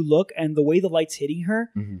cutscenes, you look and the way the light's hitting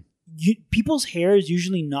her, Mhm. people's hair is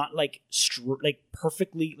usually not like like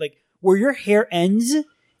perfectly like where your hair ends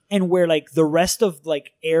and where like the rest of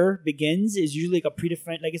like air begins is usually like a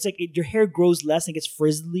predefined like it's like your hair grows less and gets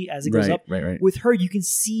frizzly as it goes Right, up. right. With her, you can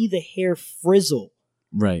see the hair frizzle.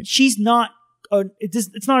 Right. She's not.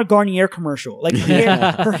 It's not a Garnier commercial. Like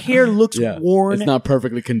her hair looks Yeah. worn. It's not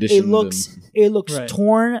perfectly conditioned. It looks Right.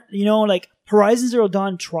 torn. You know, like Horizon Zero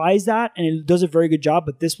Dawn tries that and it does a very good job.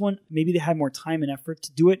 But this one, maybe they had more time and effort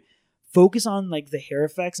to do it. Focus on like the hair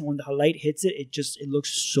effects, and when the light hits it, it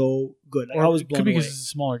looks so good. Like, I was it blown could be away. because it's a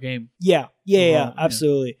smaller game. Yeah, Overall, yeah.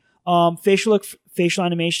 absolutely. Facial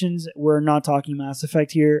animations. We're not talking Mass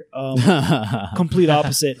Effect here. Complete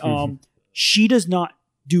opposite. She does not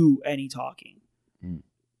do any talking. Mm.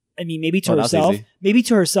 I mean, maybe to Oh, that's herself. easy. Maybe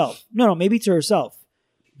to herself. No, maybe to herself.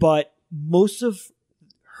 But most of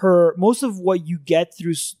what you get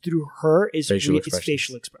through her is Facial is expressions.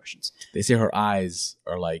 facial expressions. They say her eyes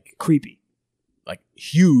are like Creepy,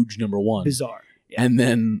 huge, number one. bizarre, yeah. And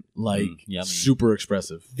then like yummy. super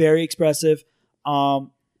expressive. Very expressive.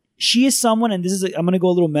 She is someone, and I'm gonna go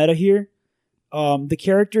a little meta here. The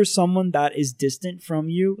character is someone that is distant from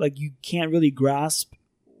you. Like you can't really grasp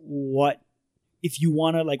if you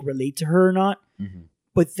want to like relate to her or not. Mhm.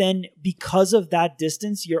 But then because of that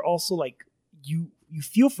distance, you're also like you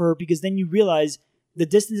feel for her because then you realize the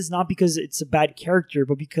distance is not because it's a bad character,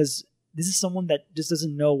 but because this is someone that just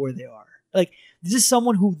doesn't know where they are. Like this is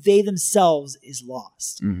someone who they themselves is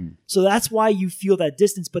lost. Mhm. So that's why you feel that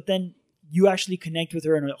distance, but then you actually connect with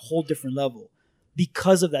her on a whole different level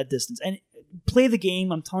because of that distance. And play the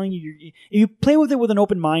game. I'm telling you, if you play with it with an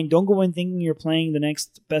open mind, don't go in thinking you're playing the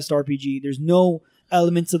next best RPG. There's no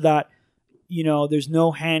elements of that. You know, there's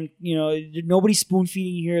no hand, nobody's spoon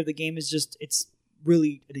feeding you here. The game is just, it's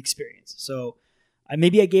really an experience. So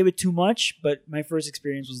maybe I gave it too much, but my first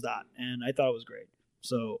experience was that. And I thought it was great.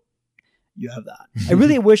 So you have that. I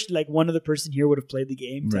really wish like one other person here would have played the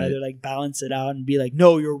game to Right. either like balance it out and be like,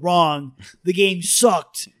 no, you're wrong. The game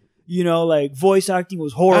sucked. Like voice acting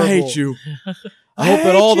was horrible. I hate you. I I hope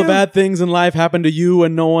that hate all the you. bad things in life happen to you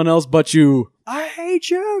and no one else but you. I hate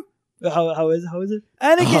you. How is it?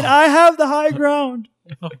 Anakin, I have the high ground.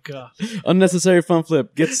 Oh god. Unnecessary fun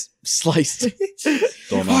flip gets sliced.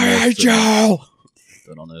 Don't I hate you.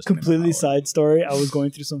 Don't underestimate Completely my power. side story. I was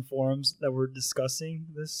going through some forums that were discussing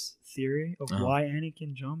this theory of Uh-huh. why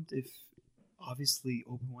Anakin jumped if obviously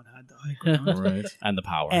Obi-Wan had the high ground. Right. And the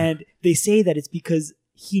power. And they say that it's because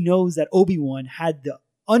he knows that Obi-Wan had the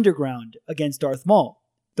underground against Darth Maul.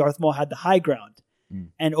 Darth Maul had the high ground. Mm.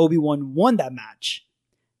 And Obi-Wan won that match.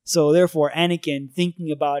 So therefore, Anakin,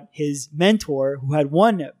 thinking about his mentor who had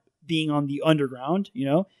won being on the underground,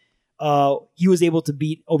 he was able to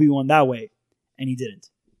beat Obi-Wan that way. And he didn't.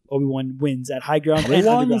 Obi-Wan wins at high ground and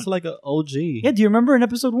Obi-Wan underground. is like an OG. Yeah, do you remember in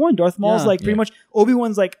episode 1, Darth Maul's Yeah. like pretty Yeah. much,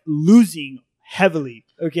 Obi-Wan's like losing heavily,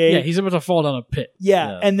 okay? Yeah, he's about to fall down a pit. Yeah,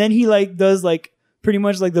 Yeah. and then he like does like pretty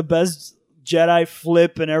much like the best Jedi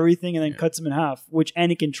flip and everything, and then Yeah. cuts him in half, which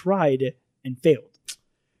Anakin tried and failed.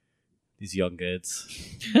 These young kids.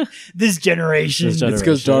 This generation. This It's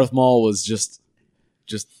because Darth Maul was just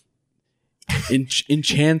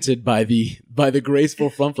enchanted by the graceful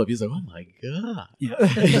front flip. He's like, oh my god. Yeah.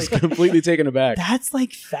 He's completely taken aback. That's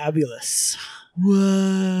like fabulous.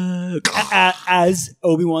 What? As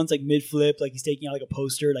Obi-Wan's like mid flip, like he's taking out like a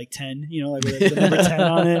poster, like 10, like with the number 10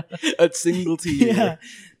 on it. A single tier.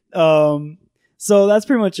 Yeah. So that's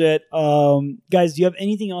pretty much it. Guys, do you have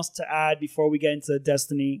anything else to add before we get into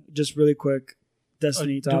Destiny? Just really quick,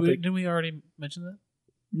 Destiny topic. Didn't we already mention that?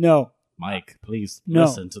 No. Mike, please No.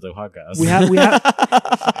 listen to the podcast. We have we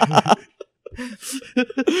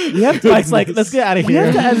have Mike's like, let's get out of we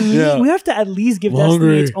here. have to at least, Yeah. we have to at least give I'm Destiny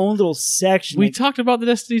hungry. its own little section. We like, talked about the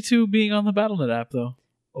Destiny 2 being on the Battle.net app, though.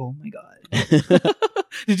 oh my god.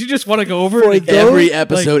 Did you just want to go over For it? those- Every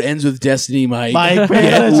episode ends with Destiny, Mike. Mike,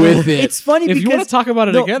 Get with it. It's funny If because you want to talk about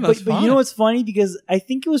it no, again, but, that's but fine. you know what's funny? Because I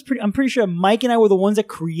think it was I'm pretty sure Mike and I were the ones that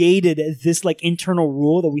created this like internal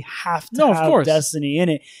rule that we have to No, of have course. Destiny in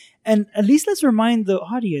it. And at least let's remind the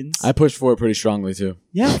audience. I pushed for it pretty strongly too.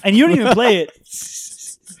 Yeah, and you don't even play it.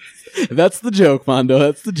 That's the joke, Mondo.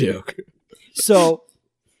 That's the joke. So,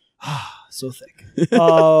 so thick.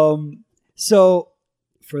 So,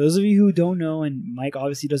 for those of you who don't know, and Mike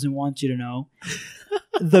obviously doesn't want you to know,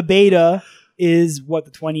 the beta is what,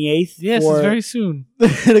 the 28th? Yes, it's very soon.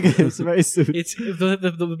 It's very soon. It's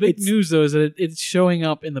the big news though is that it's showing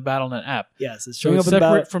up in the Battle.net app. Yes, it's So showing it's up in the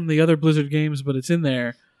separate from the other Blizzard games, but it's in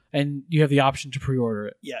there, and you have the option to pre-order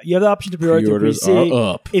it. Yeah, you have the option to pre-order through Pre-orders PC.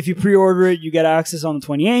 are up. If you pre-order it, you get access on the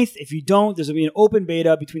 28th. If you don't, there's going to be an open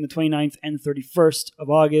beta between the 29th and the 31st of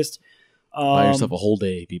August. Buy yourself a whole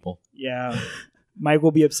day, people. Yeah. Mike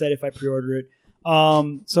will be upset if I pre-order it.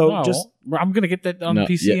 I'm gonna get that on No,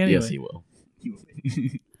 PC yeah, anyway. Yes, he will.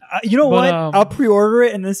 You know But, what? I'll pre-order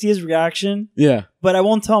it and then see his reaction, Yeah. but I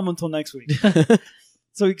won't tell him until next week.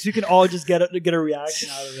 So you can all just get a reaction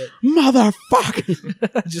out of it.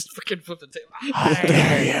 Motherfucker. Just freaking flip the table. How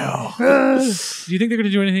dare you? Do you think they're gonna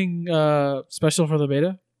do anything special for the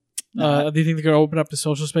beta? Do you think they're gonna open up the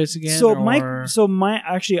social space again?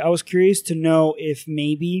 Actually, I was curious to know if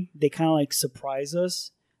maybe they kind of like surprise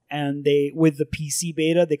us, and they, with the PC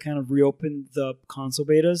beta, they kind of reopened the console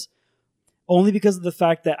betas. Only because of the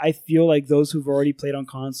fact that I feel like those who've already played on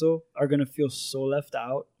console are gonna feel so left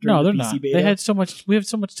out. No, during they're the not. PC beta. They had so much. We have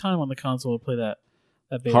so much time on the console to play that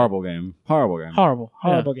beta. Horrible game. Horrible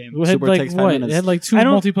game. We had Super like takes 5 what? minutes. They had like 2 I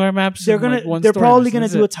don't- multiplayer maps. They're and, gonna. like, one They're story probably mission. gonna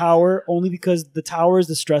That's do a it. tower only because the tower is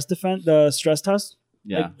the stress the stress test.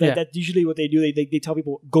 Yeah. Like, that's usually what they do. They tell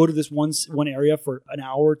people go to this one area for an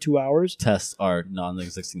hour, 2 hours. Tests are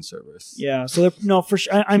non-existing servers. Yeah, so no, for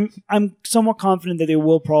sure. I'm somewhat confident that they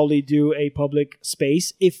will probably do a public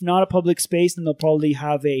space. If not a public space, then they'll probably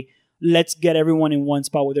have a let's get everyone in one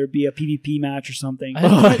spot, whether it be a PvP match or something,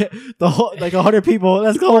 The whole, like 100 people.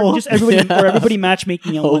 Let's go. or just everybody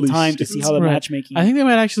matchmaking at one Holy time to shit. see how the Right. matchmaking. I think they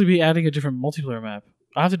might actually be adding a different multiplayer map.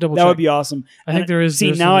 I have to double that check. would be awesome. I think And there is. See,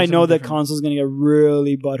 there's now I something know that different. console's gonna get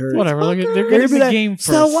really butthurt. Whatever. They're They're gonna be be like, game first.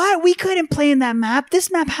 so why we couldn't play in that map?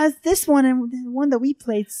 This map has this one, and the one that we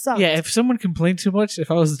played sucked. Yeah, if someone complained too much,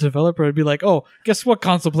 if I was the developer, I'd be like, "Oh, guess what,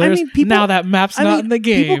 console players? mean, people- now that map's not in the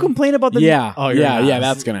game." People complain about the Yeah. Oh, you're yeah, an yeah, ass.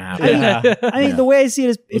 that's going to happen. I mean, the way I see it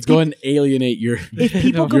is, Let's go ahead and alienate your if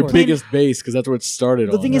people No, your complain, biggest base because that's where it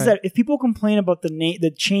started the on. thing is Right. that if people complain about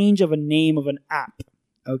the change of a name of an app,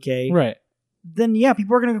 okay, right. then yeah,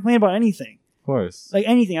 people are going to complain about anything, Of course. like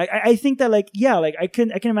anything. I think that like I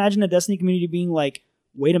can imagine the Destiny community being like,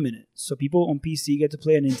 wait a minute, so people on PC get to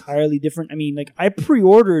play an entirely different. I mean, like I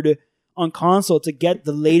pre-ordered on console to get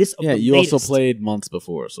the latest. Of Yeah, the you latest. also played months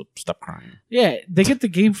before, so stop crying. Yeah, they get the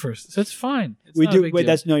game first. So it's fine. It's We not a do. big Wait,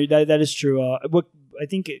 deal. that is true. What I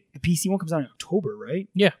think the PC one comes out in October, right?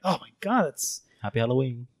 Yeah. Oh my god, that's. Happy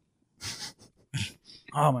Halloween.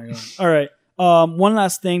 Oh my god. All right. One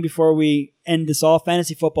last thing before we end this off.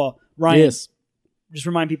 Fantasy football. Ryan, Yes. just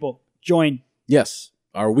remind people, join. Yes,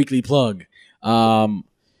 our weekly plug.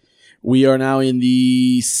 We are now in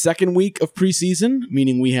the second week of preseason,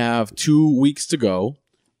 meaning we have 2 weeks to go.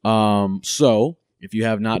 So if you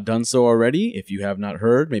have not done so already, if you have not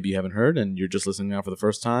heard, maybe you haven't heard and you're just listening now for the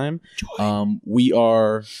first time, we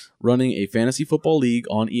are running a fantasy football league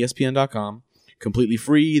on ESPN.com, completely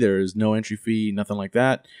free. There's no entry fee, nothing like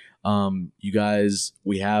that. You guys,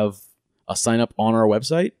 we have a sign up on our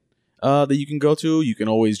website that you can go to. You can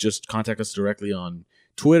always just contact us directly on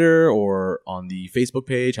Twitter or on the Facebook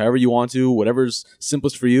page, however you want to, whatever's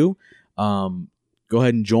simplest for you. Go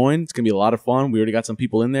ahead and join. It's going to be a lot of fun. We already got some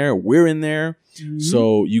people in there. We're in there. Mm-hmm.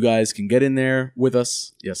 So you guys can get in there with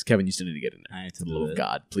us. Yes, Kevin, you still need to get in there. I need to For the do love of it.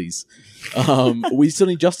 God, please. We still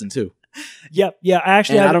need Justin, too. Yep. Yeah.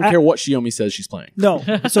 Actually, And I don't care what Shiomi says she's playing. No.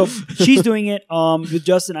 So she's doing it. With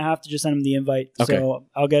Justin, I have to just send him the invite. Okay. So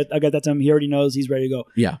I'll get that to him. He already knows. He's ready to go.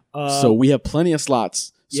 Yeah. So we have plenty of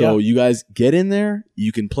slots. So yeah. you guys get in there.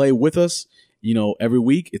 You can play with us. You know, every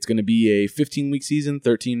week it's going to be a 15-week season,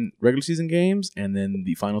 13 regular season games, and then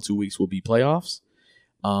the final 2 weeks will be playoffs.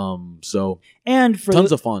 So And for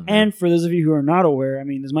tons of fun. And for those of you who are not aware, I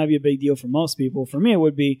mean, this might be a big deal for most people. For me, it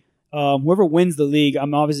would be whoever wins the league.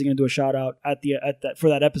 I'm obviously going to do a shout out for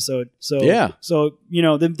that episode. So Yeah. So you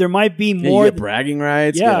know, there might be yeah, more. you get bragging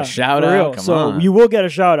rights. You get a shout for out. real. Come so on. you will get a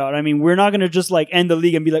shout out. I mean, we're not going to just like end the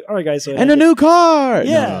league and be like, all right, guys. So and a new car.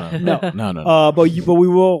 Yeah. No. but we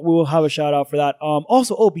will have a shout out for that.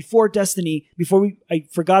 Also, before Destiny, I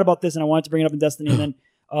forgot about this and I wanted to bring it up in Destiny, and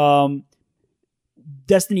then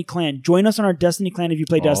Destiny Clan. Join us on our Destiny Clan if you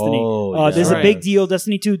play Destiny. This is a Right. big deal.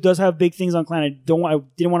 Destiny 2 does have big things on Clan. I didn't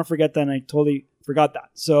want to forget that, and I totally forgot that.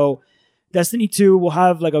 So Destiny 2 will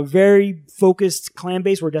have like a very focused clan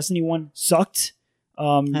base where Destiny 1 sucked.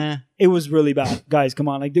 It was really bad, guys. Come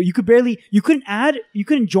on, like you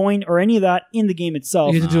couldn't join or any of that in the game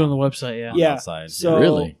itself. You had to do it on the website, yeah. Yeah. Outside. So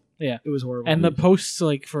Really? Yeah. it was horrible. And the posts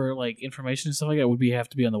like for like information and stuff like that would have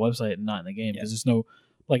to be on the website and not in the game because there's no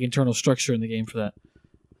like internal structure in the game for that.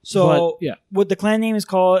 so But, yeah. what the clan name is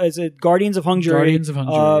called is it Guardians of Hungary. Guardians of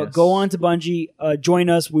Hungary, yes. Go on to Bungie, join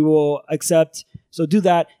us. We will accept. So do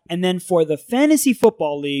that. And then for the Fantasy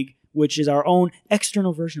Football League, which is our own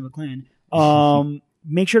external version of a clan,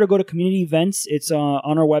 make sure to go to community events. It's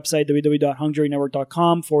on our website,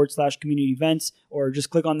 www.hungjurynetwork.com/community events, or just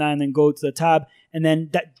click on that and then go to the tab. And then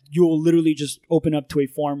that you'll literally just open up to a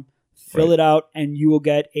form, fill it out, and you will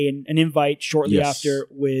get an invite shortly after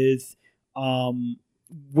with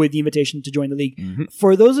the invitation to join the league. Mm-hmm.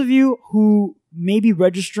 For those of you who may be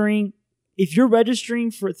registering, if you're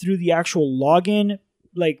registering through the actual login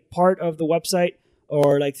like part of the website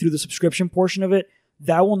or like through the subscription portion of it,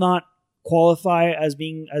 that will not qualify as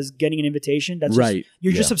getting an invitation. That's Right.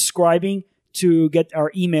 You're just subscribing to get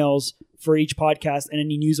our emails for each podcast and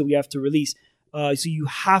any news that we have to release. So you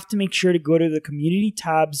have to make sure to go to the community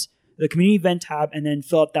tabs, the community event tab, and then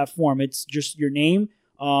fill out that form. It's just your name.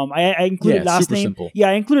 I included last super name. simple. Yeah,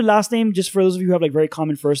 I included last name just for those of you who have like very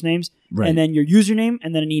common first names. Right. And then your username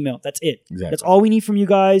and then an email. That's it. Exactly. That's all we need from you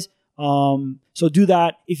guys. So do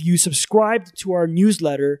that. If you subscribed to our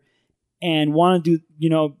newsletter and want to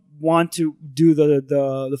do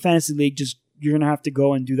the fantasy league, you're gonna have to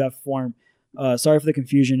go and do that form. Sorry for the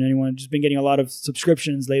confusion, anyone. Just been getting a lot of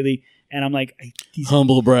subscriptions lately, and I'm like, these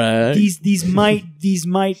Humble brag. these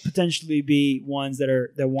might potentially be ones that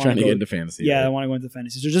want Trying to get into fantasy. yeah, right? I want to go into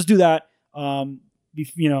fantasy. So just do that, and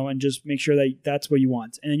just make sure that that's what you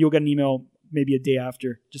want, and then you'll get an email maybe a day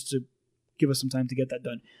after, just to give us some time to get that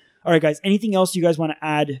done. All right, guys. Anything else you guys want to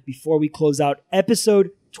add before we close out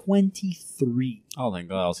episode 23? Oh, thank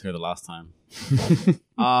God I was here the last time.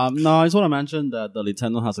 No, I just want to mention that the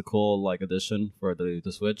Nintendo has a cool like edition for the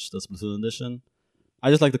Switch, the Splatoon edition. I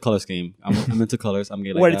just like the color scheme. I'm into colors. I'm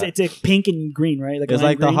getting like that. It's like pink and green, right? It's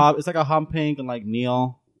like green? it's like a hot pink and like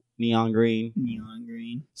neon green. Neon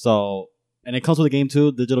green. So, and it comes with the game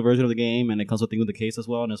too, digital version of the game, and it comes with the case as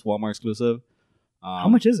well, and it's Walmart exclusive. How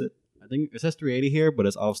much is it? I think it says $380 here, but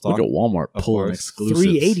it's out of stock. Look at Walmart Of pulling course. exclusives.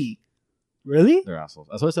 $380. Really? They're assholes.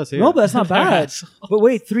 That's what it says here. No, but that's not bad. But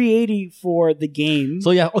wait, $380 for the game. So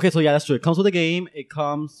yeah, okay, that's true. It comes with a game. It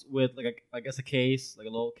comes with like I guess a case, like a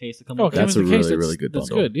little case that comes with That's it. a really, really good That's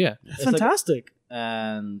bundle. good, yeah. That's It's like- fantastic.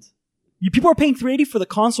 And People are paying $380 for the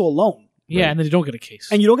console alone, Yeah, and then you don't get a case.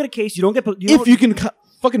 and you don't get a case. You don't get. If you can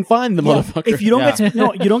fucking find the motherfucker. If you don't Yeah.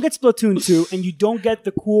 you don't get Splatoon 2, and you don't get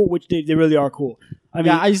the cool, which they really are cool. I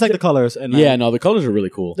mean, I just like the colors. And Yeah, no, the colors are really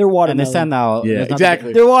cool. they're watermelon. and they stand out. Yeah, There's not-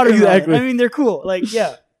 exactly. They're watermelon. Exactly. I mean, they're cool. Like,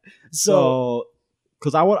 yeah. So So,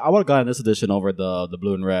 because I would have gotten this edition over the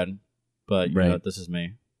blue and red, but you know, Right. this is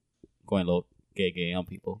me going a little gay on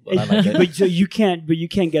people. But I like it. but so you can't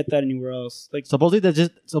get that anywhere else. Like, supposedly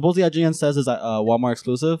IGN says it's Walmart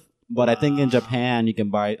exclusive, but I think in Japan you can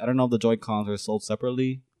buy. I don't know if the Joy-Cons are sold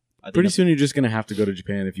separately. I think Pretty that's- soon you're just gonna have to go to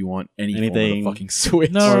Japan if you want anything. Anything. Fucking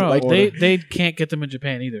Switch. no. Like, They can't get them in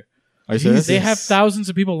Japan either. Are you serious? They have thousands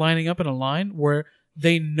of people lining up in a line where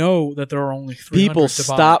they know that there are only 300 people to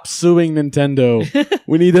buy. stop suing Nintendo.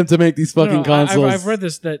 We need them to make these No, fucking no, consoles. I've read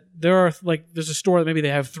this that there are there's a store that maybe they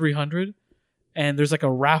have 300, and there's like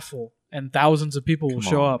a raffle, and thousands of people will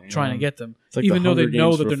Come show on, up man. trying to get them, It's like even the though they Hunger know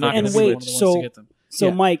Games that for they're not fucking going to And be wait, one of the ones so- to get them. so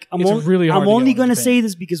Yeah. Mike, I'm It's really hard to get only one in going to Japan. say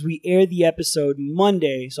this because we air the episode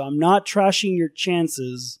Monday, so I'm not trashing your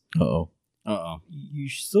chances. Uh-oh. You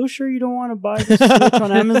so sure you don't want to buy this Switch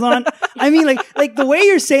on Amazon? I mean, like the way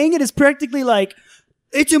you're saying it is practically like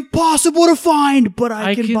it's impossible to find, but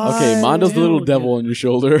I can buy. Okay, Mondo's the little Hell, devil on your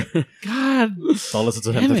shoulder. God, So listen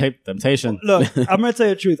to Damn it. Temptation. Look, I'm gonna tell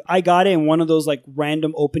you the truth. I got it in one of those like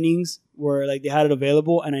random openings where like they had it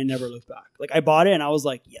available, and I never looked back. Like I bought it, and I was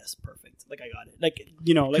like, yes, perfect. Like I got it. Like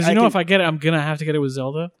like because if I get it, I'm gonna have to get it with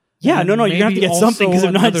Zelda. yeah, And no, you're gonna have to maybe get something because if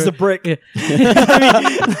also not, it's just a brick. Yeah.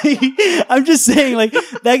 I mean, like, I'm just saying, like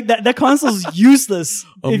that console's useless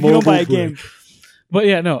A if you don't buy a mobile game. But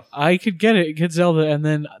yeah, no, I could get Zelda, and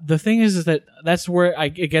then the thing is that that's where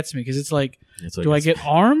it gets me because it's like, do I get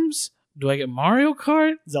ARMS? Do I get Mario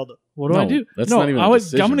Kart? Zelda. What do I No, do? that's no, not even a I'm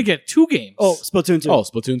decision. gonna get 2 games. Oh, Splatoon 2. Oh,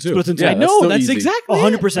 Splatoon 2. Splatoon 2. Yeah, I no, still that's easy. exactly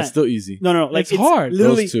 100%. That's still easy. No, like It's hard.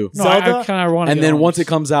 Literally, Those two. No, I Zelda. kind of want to. And then once it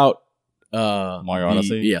comes out, Mario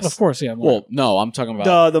Odyssey? Yes. of course, yeah. Mario. Well, no, I'm talking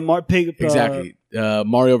about the pig. exactly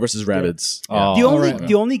Mario versus Rabbids. Oh. The only Alright.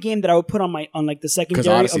 the only game that I would put on like the secondary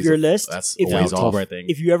of Odyssey's your list, that's if a you ways off. October, I think.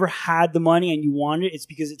 if you ever had the money and you wanted it, it's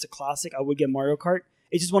because it's a classic. I would get Mario Kart,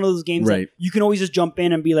 It's just one of those games Right. that you can always just jump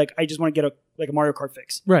in and be like, I just want to get a Mario Kart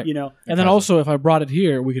fix. Right. You know? And then also, if I brought it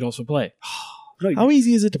here, we could also play. No, How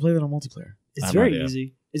easy is it to play that on multiplayer? it's I have very no idea.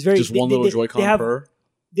 easy. It's very Just one little Joy-Con per?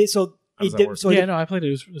 So How does it that de- work? so Yeah, it no, I played it.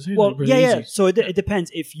 It was well, really yeah. easy. So it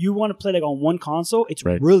depends. If you want to play like on one console, it's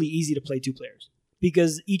Right. really easy to play 2 players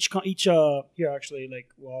because each here actually like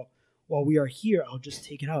while we are here, I'll just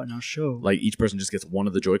take it out and I'll show. Like each person just gets one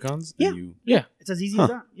of the Joy-Cons? Yeah. And you... Yeah. It's as easy Huh. as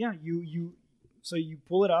that. Yeah, so you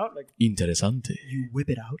pull it out, like Interesante. you whip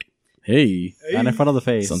it out. Hey. And in front of the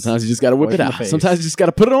face. Sometimes you just gotta whip Right it in the out. face. Sometimes you just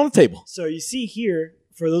gotta put it on the table. So you see here,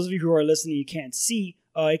 for those of you who are listening, you can't see.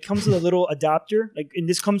 It comes with a little adapter, like, and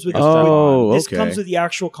this comes with this okay. comes with the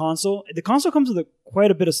actual console. The console comes with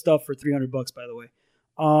quite a bit of stuff for $300, by the way.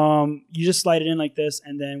 You just slide it in like this,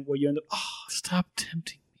 and then what you end up. Stop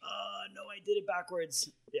tempting. No, I did it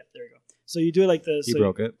backwards. Yeah, there you go. So you do it like this. He So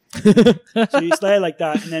broke it. so you slide it like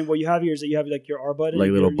that, and then what you have here is that you have like your R button, Like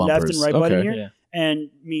your little left and bumpers. right button Okay. here, Yeah. and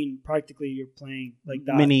practically you're playing like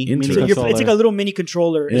that. Mini So Interesting. it's like a controller. little mini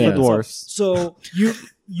controller. Yeah. For dwarfs. So you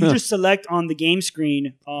just select on the game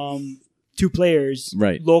screen 2 players,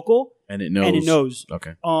 Right. local, And it knows. and it knows.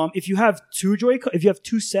 Okay. If you have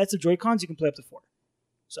 2 sets of Joy-Cons, you can play up to 4.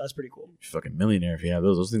 So that's pretty cool. You're fucking millionaire if you have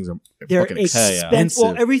those. Those things are They're fucking expensive. expensive.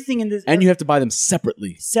 Well, everything in this And you have to buy them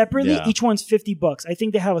separately. separately. Yeah. Each one's $50. I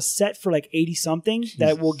think they have a set for like 80 something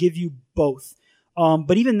that will give you both.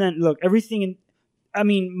 But even then, look, everything in. I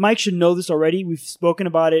mean, Mike should know this already. We've spoken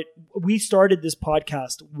about it. We started this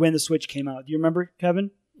podcast when the Switch came out. Do you remember,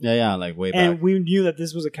 Kevin? Yeah, like way And back. we knew that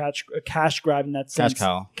this was a cash grab in that sense. Cash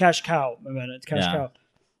cow. Cash cow. I mean, it's cash Yeah. cow.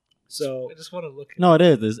 So I just want to look. No, it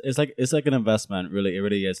is. It's like an investment. Really, it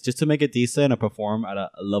really is. Just to make it decent and perform at a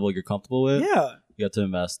level you're comfortable with, yeah, you have to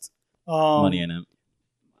invest money in it.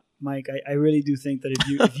 Mike, I really do think that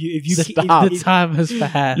if you Stop. The time has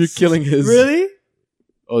passed. You're killing his. really.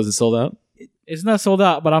 Oh, is it sold out? It's not sold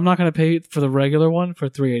out, but I'm not going to pay for the regular one for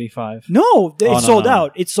 $385. No, it's no, sold no.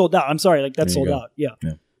 out. It's sold out. I'm sorry, like that's There you sold go. out.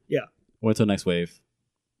 Yeah. Wait till next wave.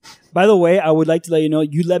 By the way, I would like to let you know.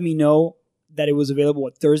 You let me know that it was available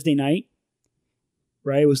Thursday night,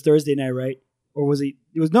 right? It was Thursday night, right? Or was it?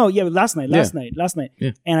 It was last night. Last night.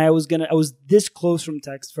 Yeah. And I was this close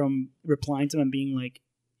from replying to him and being like,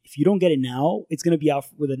 if you don't get it now, it's gonna be out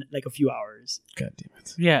within like a few hours. God damn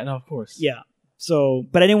it. Yeah, no, of course. Yeah. So,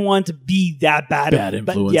 but I didn't want it to be that bad. Bad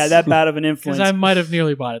but influence. yeah, that bad of an Because influence. I might have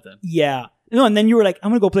nearly bought it then. Yeah. No, and then you were like, I'm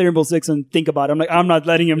going to go play Rainbow Six and think about it. I'm like, I'm not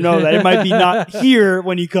letting him know that it might be not here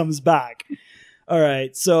when he comes back. All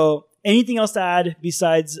right. So anything else to add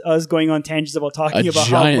besides us going on tangents about talking about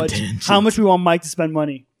giant how much we want Mike to spend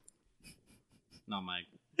money? No, Mike.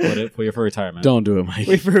 Put it for retirement. Don't do it, Mike.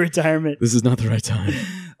 Wait for retirement. This is not the right time.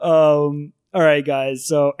 All right, guys.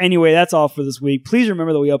 So anyway, that's all for this week. Please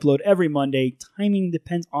remember that we upload every Monday. Timing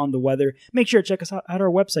depends on the weather. Make sure to check us out at our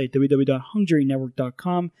website,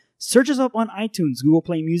 www.hungjurynetwork.com. Search us up on iTunes, Google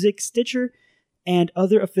Play Music, Stitcher, and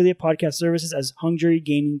other affiliate podcast services as Hung Jury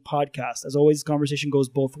Gaming Podcast. As always, this conversation goes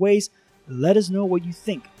both ways. Let us know what you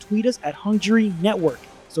think. Tweet us at Hung Jury Network.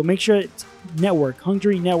 So make sure it's Network, Hung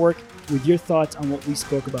Jury Network, with your thoughts on what we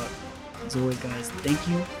spoke about. As always, guys, thank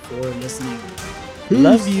you for listening.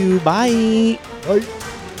 Love you. Bye. Bye.